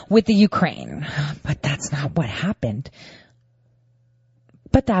working with the Ukraine. But that's not what happened.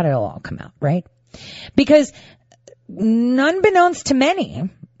 But that'll all come out, right? Because unbeknownst to many,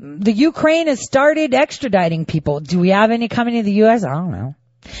 the Ukraine has started extraditing people. Do we have any coming to the U.S.? I don't know.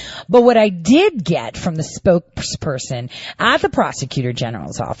 But what I did get from the spokesperson at the prosecutor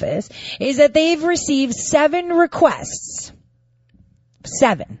general's office is that they've received 7 requests,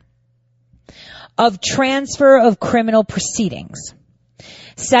 7, of transfer of criminal proceedings.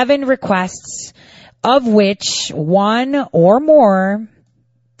 7 requests, of which 1 or more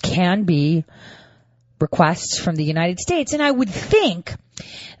can be requests from the United States. And I would think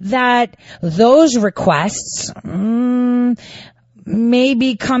that those requests may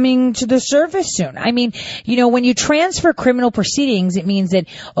be coming to the surface soon. I mean, when you transfer criminal proceedings, it means that,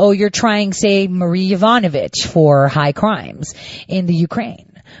 you're trying, say, Marie Yovanovitch for high crimes in the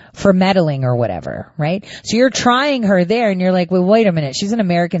Ukraine, for meddling or whatever, right? So you're trying her there, and you're like, well, wait a minute, she's an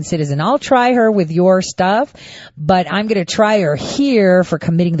American citizen. I'll try her with your stuff, but I'm going to try her here for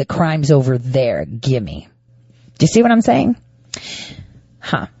committing the crimes over there. Gimme. Do you see what I'm saying?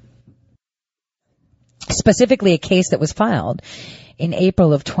 Specifically, a case that was filed in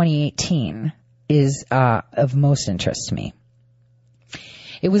April of 2018 is of most interest to me.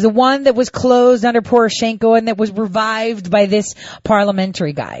 It was the one that was closed under Poroshenko and that was revived by this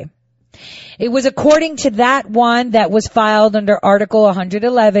parliamentary guy. It was according to that one that was filed under Article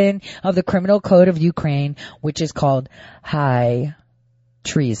 111 of the Criminal Code of Ukraine, which is called high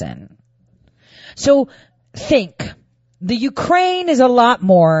treason. So think. The Ukraine is a lot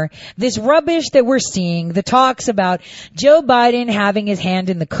more. This rubbish that we're seeing, the talks about Joe Biden having his hand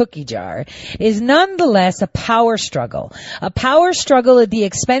in the cookie jar, is nonetheless a power struggle. A power struggle at the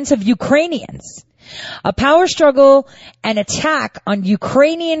expense of Ukrainians. A power struggle and attack on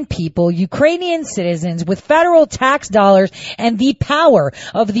Ukrainian people, Ukrainian citizens with federal tax dollars and the power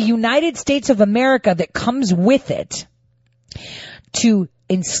of the United States of America that comes with it to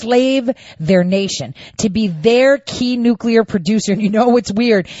enslave their nation, to be their key nuclear producer. And you know what's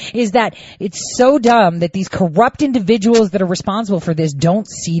weird is that it's so dumb that these corrupt individuals that are responsible for this don't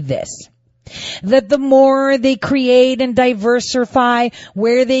see this. That the more they create and diversify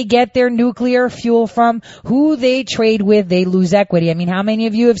where they get their nuclear fuel from, who they trade with, they lose equity. I mean, how many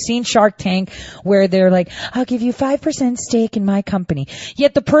of you have seen Shark Tank where they're like, I'll give you 5% stake in my company.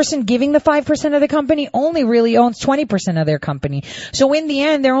 Yet the person giving the 5% of the company only really owns 20% of their company. So in the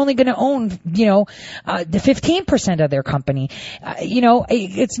end, they're only going to own, the 15% of their company.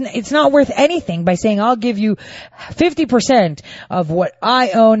 It's not worth anything by saying, I'll give you 50% of what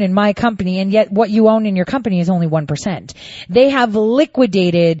I own in my company, and yet what you own in your company is only 1%. They have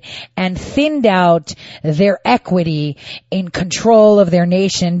liquidated and thinned out their equity in control of their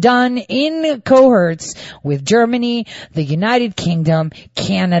nation, done in cohorts with Germany, the United Kingdom,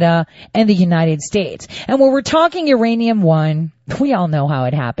 Canada, and the United States. And when we're talking Uranium One, we all know how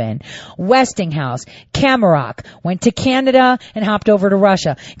it happened. Westinghouse, Camerock went to Canada and hopped over to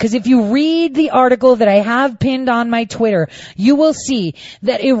Russia. Because if you read the article that I have pinned on my Twitter, you will see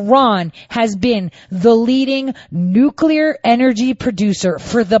that Iran has been the leading nuclear energy producer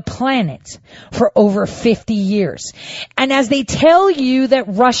for the planet for over 50 years. And as they tell you that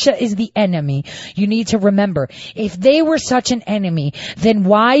Russia is the enemy, you need to remember, if they were such an enemy, then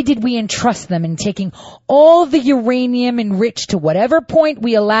why did we entrust them in taking all the uranium enriched to whatever point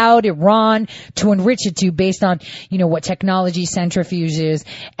we allowed Iran to enrich it to based on, what technology, centrifuges,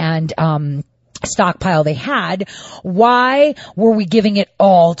 and stockpile they had? Why were we giving it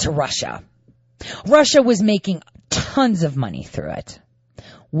all to Russia? Russia was making tons of money through it.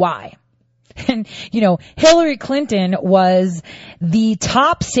 Why? And, Hillary Clinton was the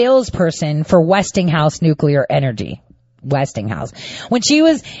top salesperson for Westinghouse Nuclear Energy. Westinghouse. When she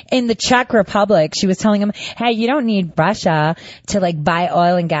was in the Czech Republic, she was telling them, hey, you don't need Russia to buy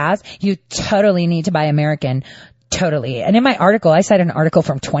oil and gas. You totally need to buy American. Totally. And in my article, I cited an article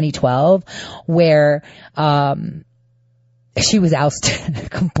from 2012 where, she was ousted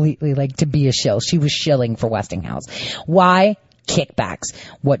completely, to be a shill. She was shilling for Westinghouse. Why? Kickbacks.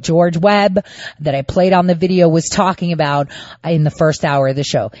 What George Webb that I played on the video was talking about in the first hour of the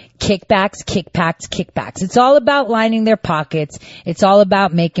show. Kickbacks, kickbacks, kickbacks. It's all about lining their pockets. It's all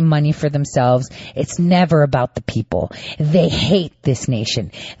about making money for themselves. It's never about the people. They hate this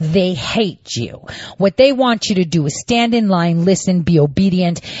nation. They hate you. What they want you to do is stand in line, listen, be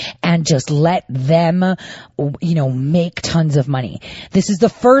obedient, and just let them, make tons of money. This is the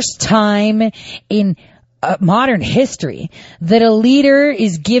first time in modern history that a leader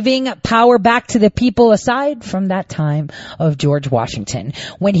is giving power back to the people, aside from that time of George Washington,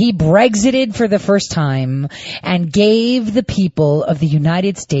 when he Brexited for the first time and gave the people of the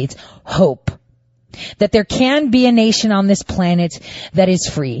United States hope that there can be a nation on this planet that is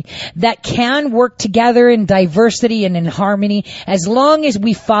free, that can work together in diversity and in harmony as long as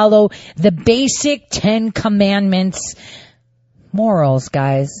we follow the basic 10 commandments. Morals,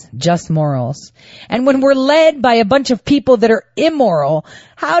 guys. Just morals. And when we're led by a bunch of people that are immoral,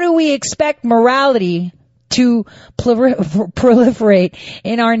 how do we expect morality to proliferate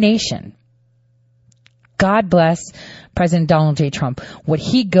in our nation? God bless President Donald J. Trump. What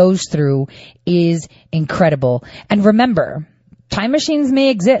he goes through is incredible. And remember, time machines may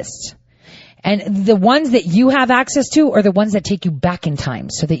exist. And the ones that you have access to are the ones that take you back in time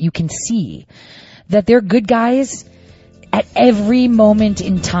so that you can see that they're good guys at every moment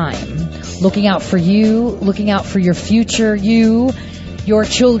in time, looking out for you, looking out for your future you, your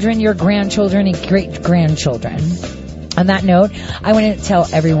children, your grandchildren, and great-grandchildren. On that note, I want to tell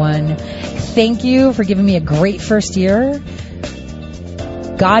everyone, thank you for giving me a great first year.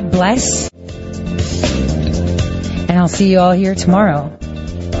 God bless. And I'll see you all here tomorrow.